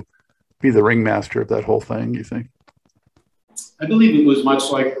to be the ringmaster of that whole thing, you think? I believe it was much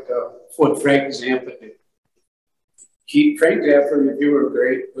like what Frank Zappa did. Frank Zappa, if you were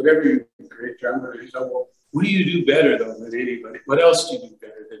great, whatever you were great drummer, he said, well, what do you do better though than anybody? What else do you do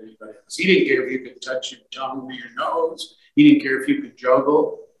better than anybody else? He didn't care if you could touch your tongue or your nose. He didn't care if you could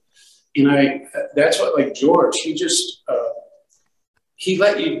juggle. And that's what, like George, he just, he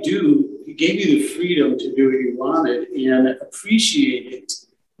let you do, he gave you the freedom to do what you wanted and appreciated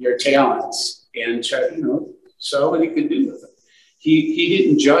your talents and try, you know, saw what he could do with them. He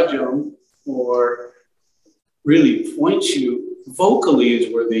didn't judge them or really point you. Vocally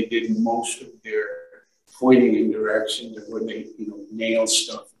is where they did most of their pointing in directions and where they, you know, nail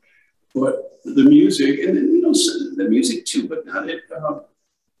stuff. But the music, and then, you know, the music too, but not it.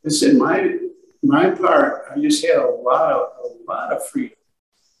 I said my part, I just had a lot of freedom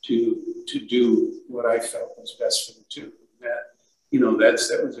to do what I felt was best for the two. That, you know, that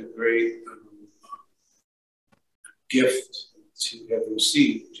was a great gift to have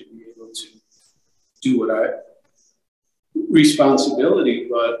received, to be able to do what responsibility,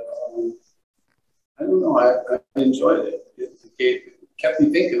 but I don't know, I enjoyed it. It kept me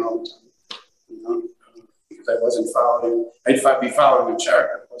thinking all the time, you know, because I wasn't following, I'd be following a chart,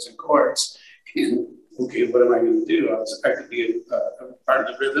 but it wasn't chords. And okay, what am I going to do? I could be a part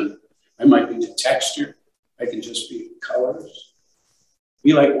of the rhythm. I might be the texture. I could just be colors.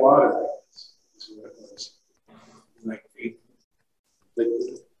 Be like water. That's what it was. Like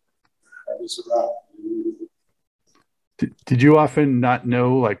liquid. I was around. Did you often not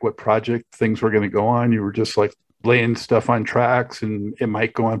know like what project things were going to go on? You were just like laying stuff on tracks, and it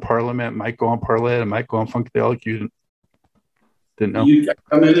might go on Parliament, it might go on Parlet, it might go on Funkadelic. You didn't know. You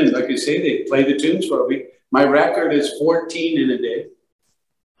come in and, like I say, they play the tunes for me. My record is 14 in a day,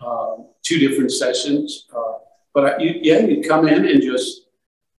 2 different sessions. But you'd come in and just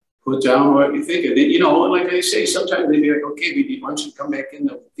put down what you think. And then, you know, like I say, sometimes they'd be like, okay, we need, why don't you come back in?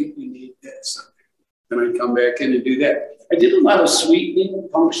 I think we need this. Then I'd come back in and do that. I did a lot of sweetening,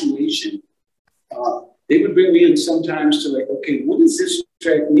 punctuation. They would bring me in sometimes to like, okay, what does this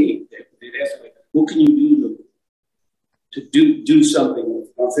track need? They'd ask like, what can you do to do something with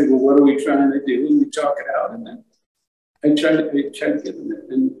it? I'll say, well, what are we trying to do? And we talk it out, and then I try to give them it,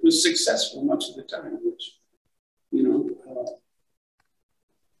 and it was successful much of the time, which, you know,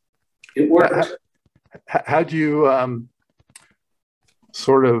 it worked. How do you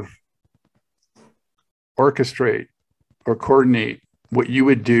sort of orchestrate or coordinate what you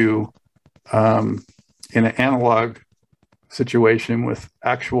would do in an analog situation with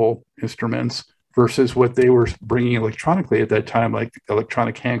actual instruments versus what they were bringing electronically at that time, like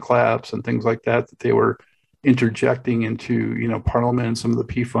electronic hand claps and things like that they were interjecting into, you know, Parliament and some of the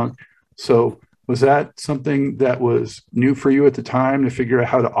P-Funk. So was that something that was new for you at the time to figure out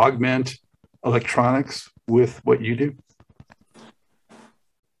how to augment electronics with what you do?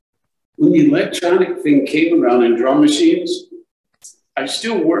 When the electronic thing came around in drum machines, I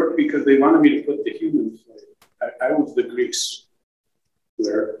still worked because they wanted me to put the human flavor. I was the grease,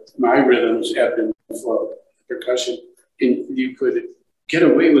 where my rhythms ebbed and flowed, percussion, and you could get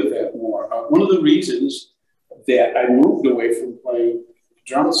away with that more. One of the reasons that I moved away from playing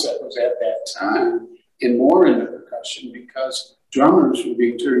drum set was at that time and more into percussion because drummers were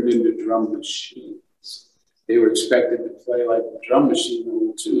being turned into drum machines. They were expected to play like a drum machine on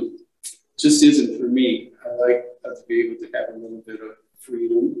the tune. Just isn't for me. I like to be able to have a little bit of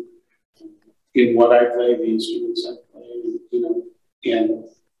freedom in what I play, the instruments I play, you know, and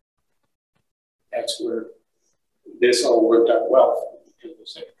that's where this all worked out well for me,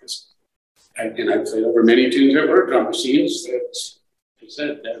 because I played over many tunes that were drum machines that I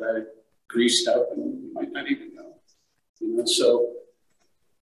said that I greased up and you might not even know, you know. So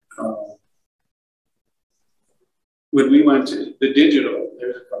when we went to the digital,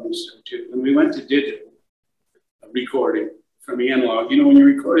 there's a funny story too. When we went to digital recording from analog, you know, when you're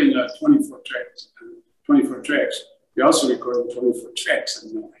recording 24 tracks, you're also recording 24 tracks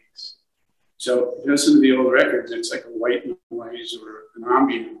of noise. So if you listen to the old records, it's like a white noise or an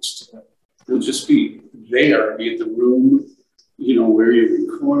ambience to it. It'll just be there, be it the room, you know, where you're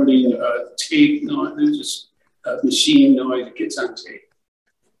recording, tape noise, there's just machine noise, it gets on tape.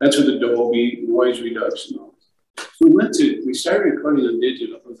 That's what the Dolby noise reduction is. We started recording on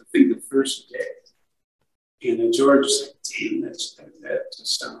digital. It was, I think, the first day. And then George was like, damn, that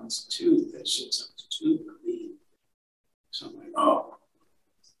just sounds that shit sounds too clean. So I'm like, oh.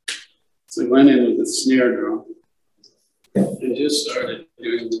 So we went in with the snare drum and just started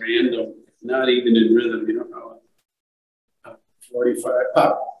doing random, not even in rhythm, you know how 45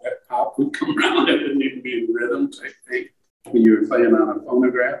 pop would come around, it wouldn't even be in rhythm type thing. When you were playing on a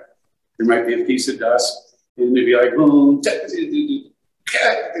phonograph, there might be a piece of dust, and it'd be like, boom, it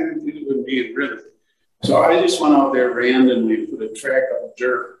wouldn't be in rhythm. So I just went out there randomly, put a track of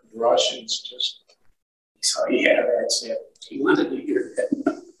dirt, Russians, just, so yeah, that's it. He wanted to hear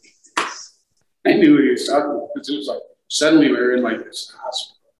that. I knew what he was talking about, because it was like, suddenly we were in like this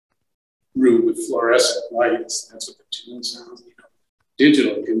hospital room with fluorescent lights. That's what the tune sounds, you know.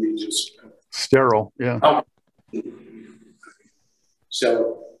 Digital can be just sterile, yeah. Oh.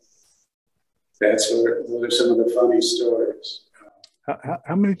 So those are some of the funny stories.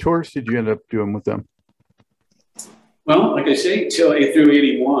 How many tours did you end up doing with them? Well, like I say, till through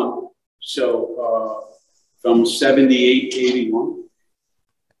 81. So from 78 to 81.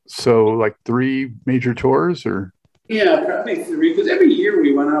 So like 3 major tours, or? Yeah, probably 3, because every year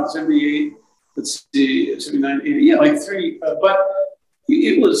we went out, 78, let's see, 79, 80, yeah, like 3. But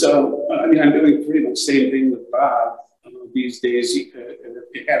it was, I mean, I'm doing pretty much the same thing with Bob these days.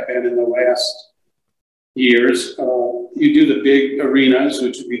 It have been in the last years. You do the big arenas,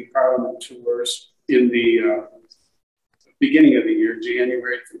 which would be Parliament tours in the beginning of the year,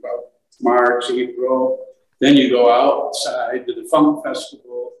 January through about March, April. Then you go outside to the funk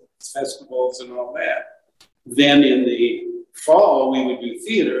festivals and all that. Then in the fall, we would do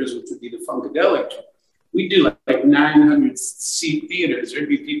theaters, which would be the Funkadelic tour. We do like 900-seat theaters. There'd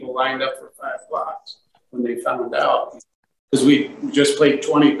be people lined up for 5 blocks when they found out. Because we just played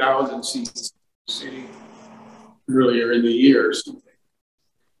 20,000 seats in the city earlier in the year or something.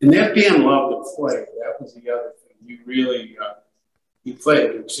 And that band loved to play. That was the other thing. You really, you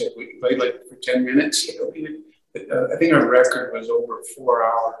played. We played like for 10 minutes. You know, I think our record was over 4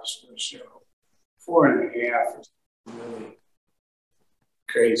 hours for a show. 4.5 is really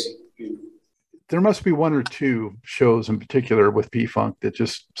crazy. You know. There must be 1 or 2 shows in particular with P-Funk that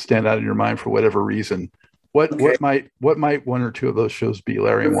just stand out in your mind for whatever reason. What might 1 or 2 of those shows be,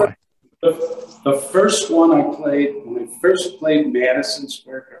 Larry, and why? The first one I played, when I first played Madison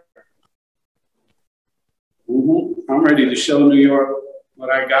Square Garden. I'm ready to show New York what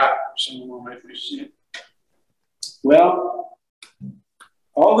I got. Someone might be seeing. Well,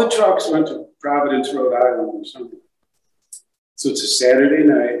 all the trucks went to Providence, Rhode Island or something. So it's a Saturday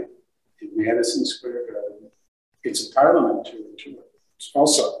night in Madison Square Garden. It's a Parliament tour. It's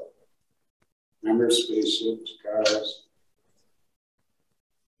also, remember, spaceships, cars.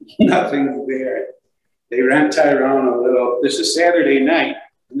 Nothing there. They rent Tyrone a little. This is Saturday night,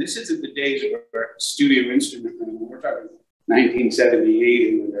 and this isn't the days where studio instrument, we're talking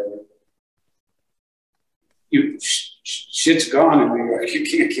 1978 and whatever. Shit's gone in New York. You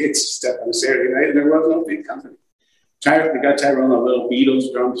can't get stuff on a Saturday night, and there was no big company. We got Tyrone a little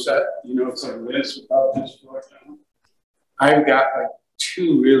Beatles drum set. You know, it's like this without this floor down. I've got like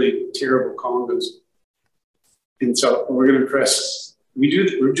 2 really terrible congas, and so we're going to press.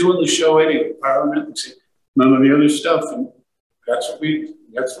 We're doing the show anyway, Parliament, and say none of the other stuff, and that's what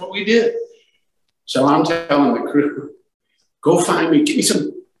we did. So I'm telling the crew, go find me, give me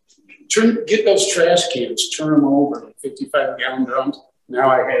some. Get those trash cans, turn them over, like 55-gallon drums. Now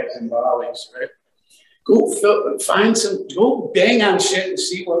I had Zimbabwe's, right? Go bang on shit and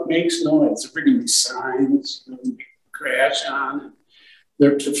see what makes noise. They're bringing me signs, crash on.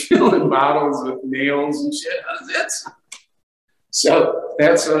 They're filling bottles with nails and shit. So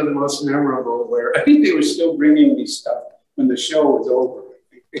that's one of the most memorable, where I think they were still bringing me stuff when the show was over.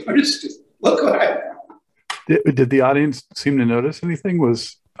 They were just, look what I found. Did the audience seem to notice anything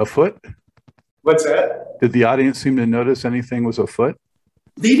was afoot? What's that? Did the audience seem to notice anything was afoot?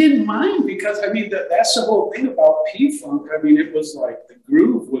 They didn't mind, because, I mean, that's the whole thing about P-Funk. I mean, it was like the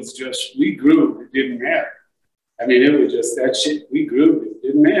groove was just, we grooved, it didn't matter. I mean, it was just that shit, we grooved, it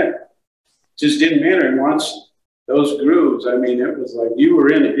didn't matter. It just didn't matter. And once those grooves, I mean, it was like you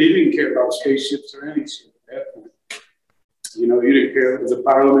were in it. You didn't care about spaceships or any shit at that point. You know, you didn't care if it was a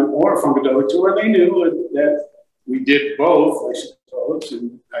Parliament or a Funkadelic tour. They knew that we did both, I suppose,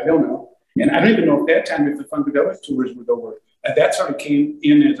 and I don't know. And I don't even know at that time if the Funkadelic tours would over. And that sort of came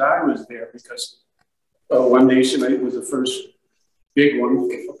in as I was there, because One Nation was the first big one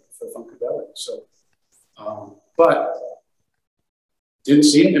for Funkadelic. So, but didn't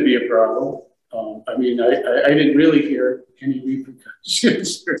seem to be a problem. I mean, I didn't really hear any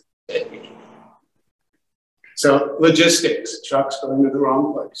repercussions. So logistics, trucks going to the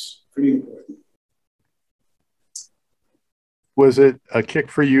wrong place, pretty important. Was it a kick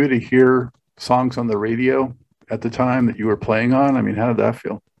for you to hear songs on the radio at the time that you were playing on? I mean, how did that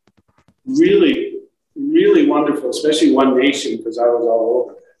feel? Really, really wonderful, especially One Nation, because I was all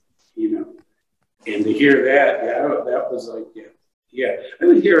over that, you know. And to hear that, yeah, that was like, yeah. I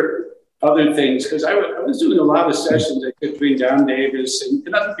would hear other things, because I was doing a lot of sessions between Don Davis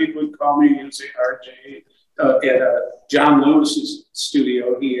and other people would call me and say, RJ, at John Lewis's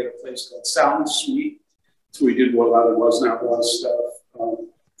studio. He had a place called Sound Suite. So we did a lot of Was Not Was stuff.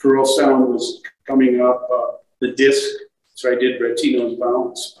 Pearl Sound was coming up, the disc. So I did Retino's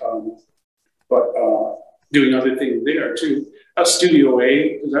Bounce, but doing other things there too. Studio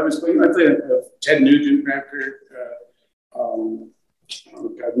A, because I played a Ted Nugent record,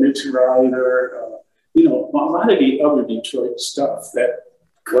 Midnight Rider, you know, a lot of the other Detroit stuff that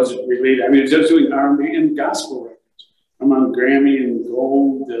wasn't related. I mean, I was just doing R&B and gospel records. I'm on Grammy and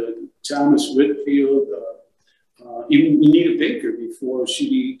Gold, Thomas Whitfield, even Anita Baker, before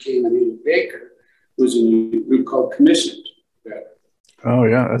she became Anita Baker, was in a group called Commissioned. Oh,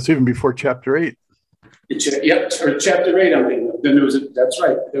 yeah. That's even before Chapter 8. Yep, or Chapter 8, I mean. Then there was, that's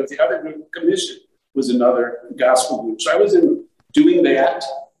right, there was the other group, Commissioned, was another gospel group. So I was doing that,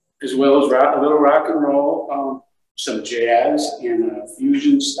 as well as a little rock and roll, some jazz and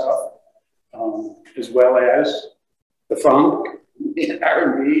fusion stuff, as well as the funk and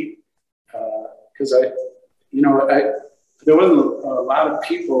R&B, because there wasn't a lot of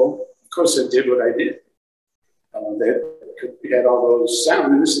people, of course, that did what I did, that had all those sounds.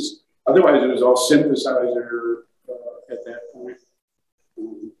 And this is, otherwise it was all synthesizer at that point.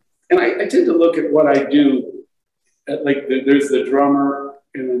 And I tend to look at what I do, like there's the drummer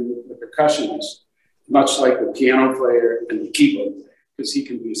and then the percussionist, much like the piano player and the keyboard player, because he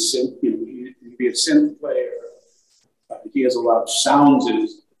can be a synth, you know, he can be a synth player. He has a lot of sounds at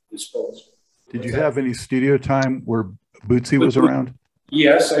his disposal. Did you have any studio time where Bootsy was around?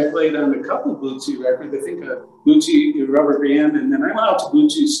 Yes, I played on a couple of Bootsy records. I think Bootsy Rubber Band, and then I went out to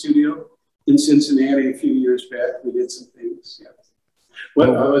Bootsy's studio in Cincinnati a few years back. We did some things. Yeah. What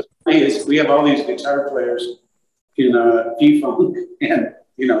was funny is we have all these guitar players in P-Funk, and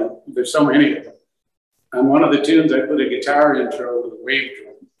you know, there's so many of them. On one of the tunes, I put a guitar intro with a wave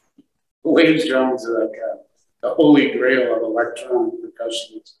drum. The wave drum is like the holy grail of electronic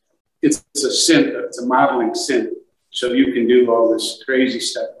percussion. It's a synth, it's a modeling synth, so you can do all this crazy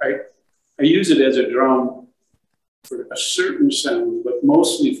stuff. I use it as a drum for a certain sound, but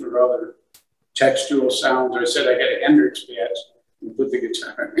mostly for other textural sounds. I said I had a Hendrix patch and put the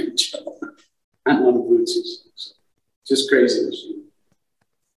guitar intro on one of Bootsy's. So just crazy machine.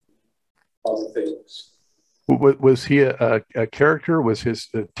 All the things. Was he a character? Was his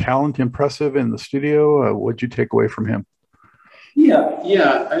talent impressive in the studio? What'd you take away from him? Yeah.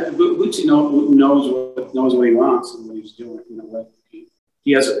 Bootsy knows what he wants and what he's doing. You know,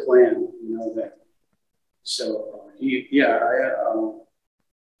 he has a plan. You know that. So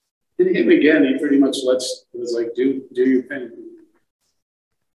and him again. He pretty much was like, do your thing.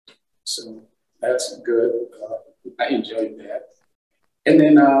 So that's good. I enjoyed that. And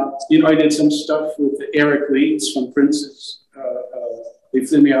then, I did some stuff with Eric Leeds from Prince's. They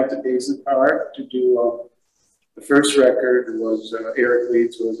flew me out to Paisley Park to do the first record was Eric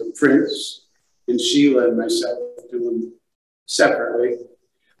Leeds was a Prince, and Sheila and myself doing separately.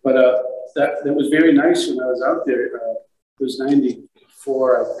 But that was very nice when I was out there. It was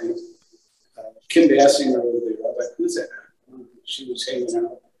 94, I think. Kim Basinger was there. I was like, who's that? She was hanging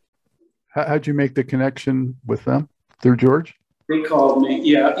out. How'd you make the connection with them? Through George? They called me,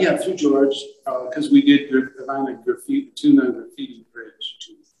 yeah, through George, because we did graffiti, tune on Graffiti Bridge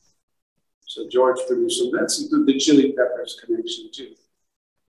too. So George produced them. That's the Chili Peppers connection too.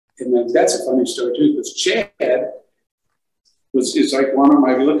 And then that's a funny story too, because Chad is like one of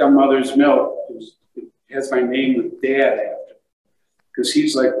my, if you look on Mother's Milk, it has my name with Dad after, because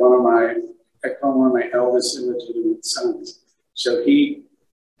he's like one of my, I call him one of my eldest illegitimate sons. So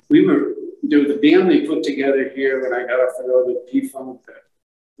there was a band they put together here when I got off the road with P-Funk,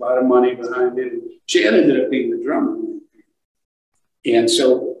 a lot of money behind it. And Chad ended up being the drummer. And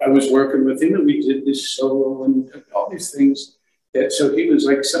so I was working with him and we did this solo and all these things. So he was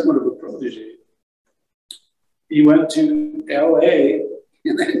like somewhat of a protege. He went to LA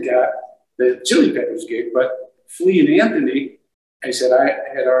and then got the Chili Peppers gig, but Flea and Anthony, I said I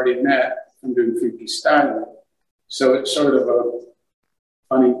had already met from doing Freaky Style. So it's sort of a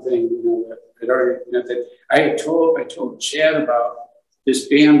funny thing, that I'd already met that. I told Chad about this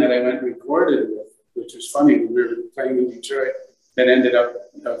band that I went and recorded with, which was funny. We were playing in Detroit, that ended up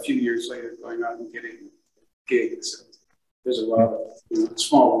a few years later going on and gigs. There's a lot of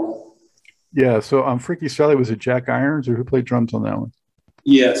small world. Yeah. So Freaky Sally, was it Jack Irons or who played drums on that one?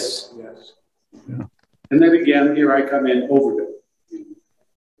 Yes. Yeah. And then again, here I come in overdub.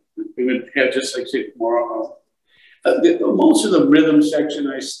 We would have just like say more. Most of the rhythm section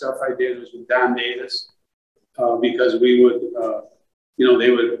stuff I did was with Don Davis because we would,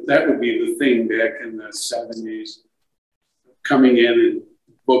 that would be the thing back in the 70s, coming in and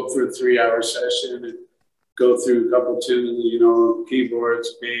book for a 3-hour session and go through a couple tunes,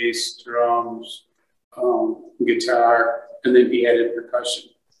 keyboards, bass, drums, guitar, and then he added percussion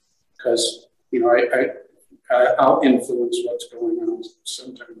because, I'll influence what's going on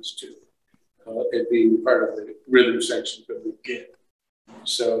sometimes too. It being part of the rhythm section of the gig.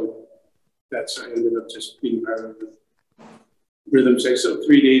 So I ended up just being part of the rhythm section. So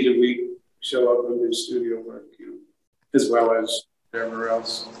 3 days a week, show up and do studio work, as well as whatever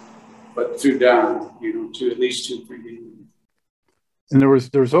else. But through Don, to at least 2-3 days. And there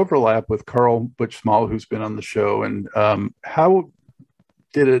was overlap with Carl Butch Small, who's been on the show. And how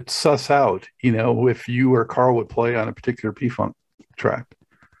did it suss out, if you or Carl would play on a particular P-Funk track?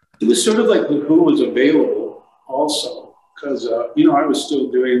 It was sort of like who was available also, because, I was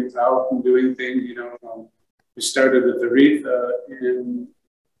still out and doing things, we started with Aretha in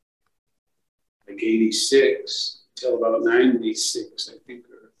like 86 till about 96, I think.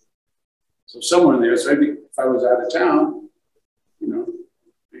 So somewhere in there, so if I was out of town,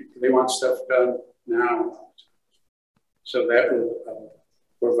 they want stuff done now. So that would,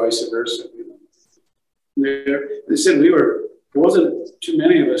 or vice versa. They said there wasn't too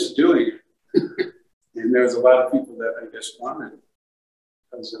many of us doing it. And there was a lot of people that I guess wanted it.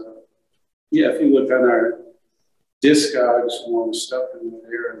 Because, if you look on our Discogs and all the stuff in that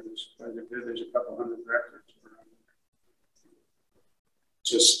era, there's a couple hundred records around there.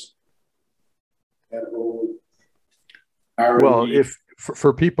 Just that whole R&B. Well, if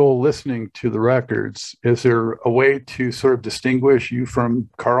for people listening to the records, is there a way to sort of distinguish you from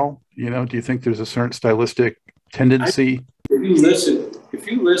Carl? Do you think there's a certain stylistic tendency? If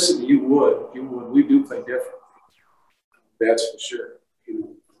you listen, you would. We do play different. That's for sure.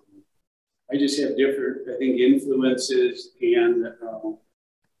 I just have different, I think, influences and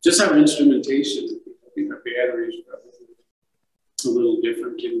just our instrumentation. I think our batteries are a little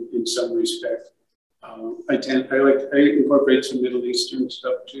different in some respect. I incorporate some Middle Eastern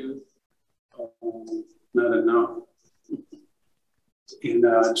stuff too. Not enough. And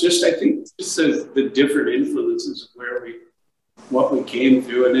I think just the different influences of what we came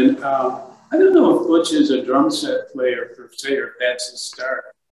through. And then I don't know if Butch is a drum set player per se, or if that's his start.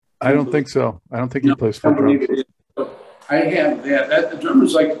 I don't think so. I don't think he plays for drums. I have that. The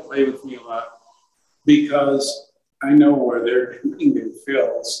drummers like to play with me a lot because I know where they're doing their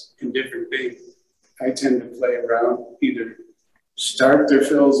fills and different things. I tend to play around, either start their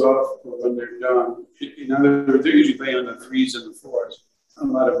fills off or when they're done. In other words, they're usually playing on the 3s and the 4s. A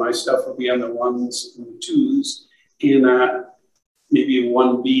lot of my stuff will be on the 1s and the 2s, and maybe a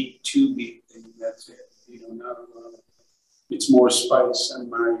 1-beat, 2-beat thing. That's it. Not a lot of, it's more spice on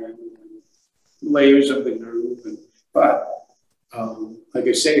my end, layers of the groove. But like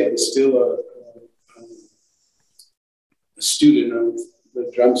I say, I'm still a student of the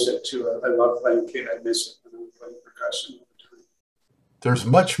drum set too. I love playing kit. I miss it when I'm playing percussion all the time. There's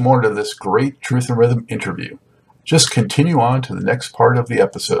much more to this great Truth and Rhythm interview. Just continue on to the next part of the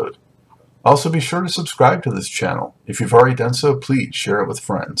episode. Also, be sure to subscribe to this channel. If you've already done so, please share it with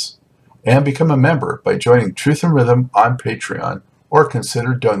friends. And become a member by joining Truth and Rhythm on Patreon, or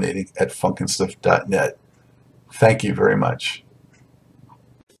consider donating at funkenstuff.net. Thank you very much.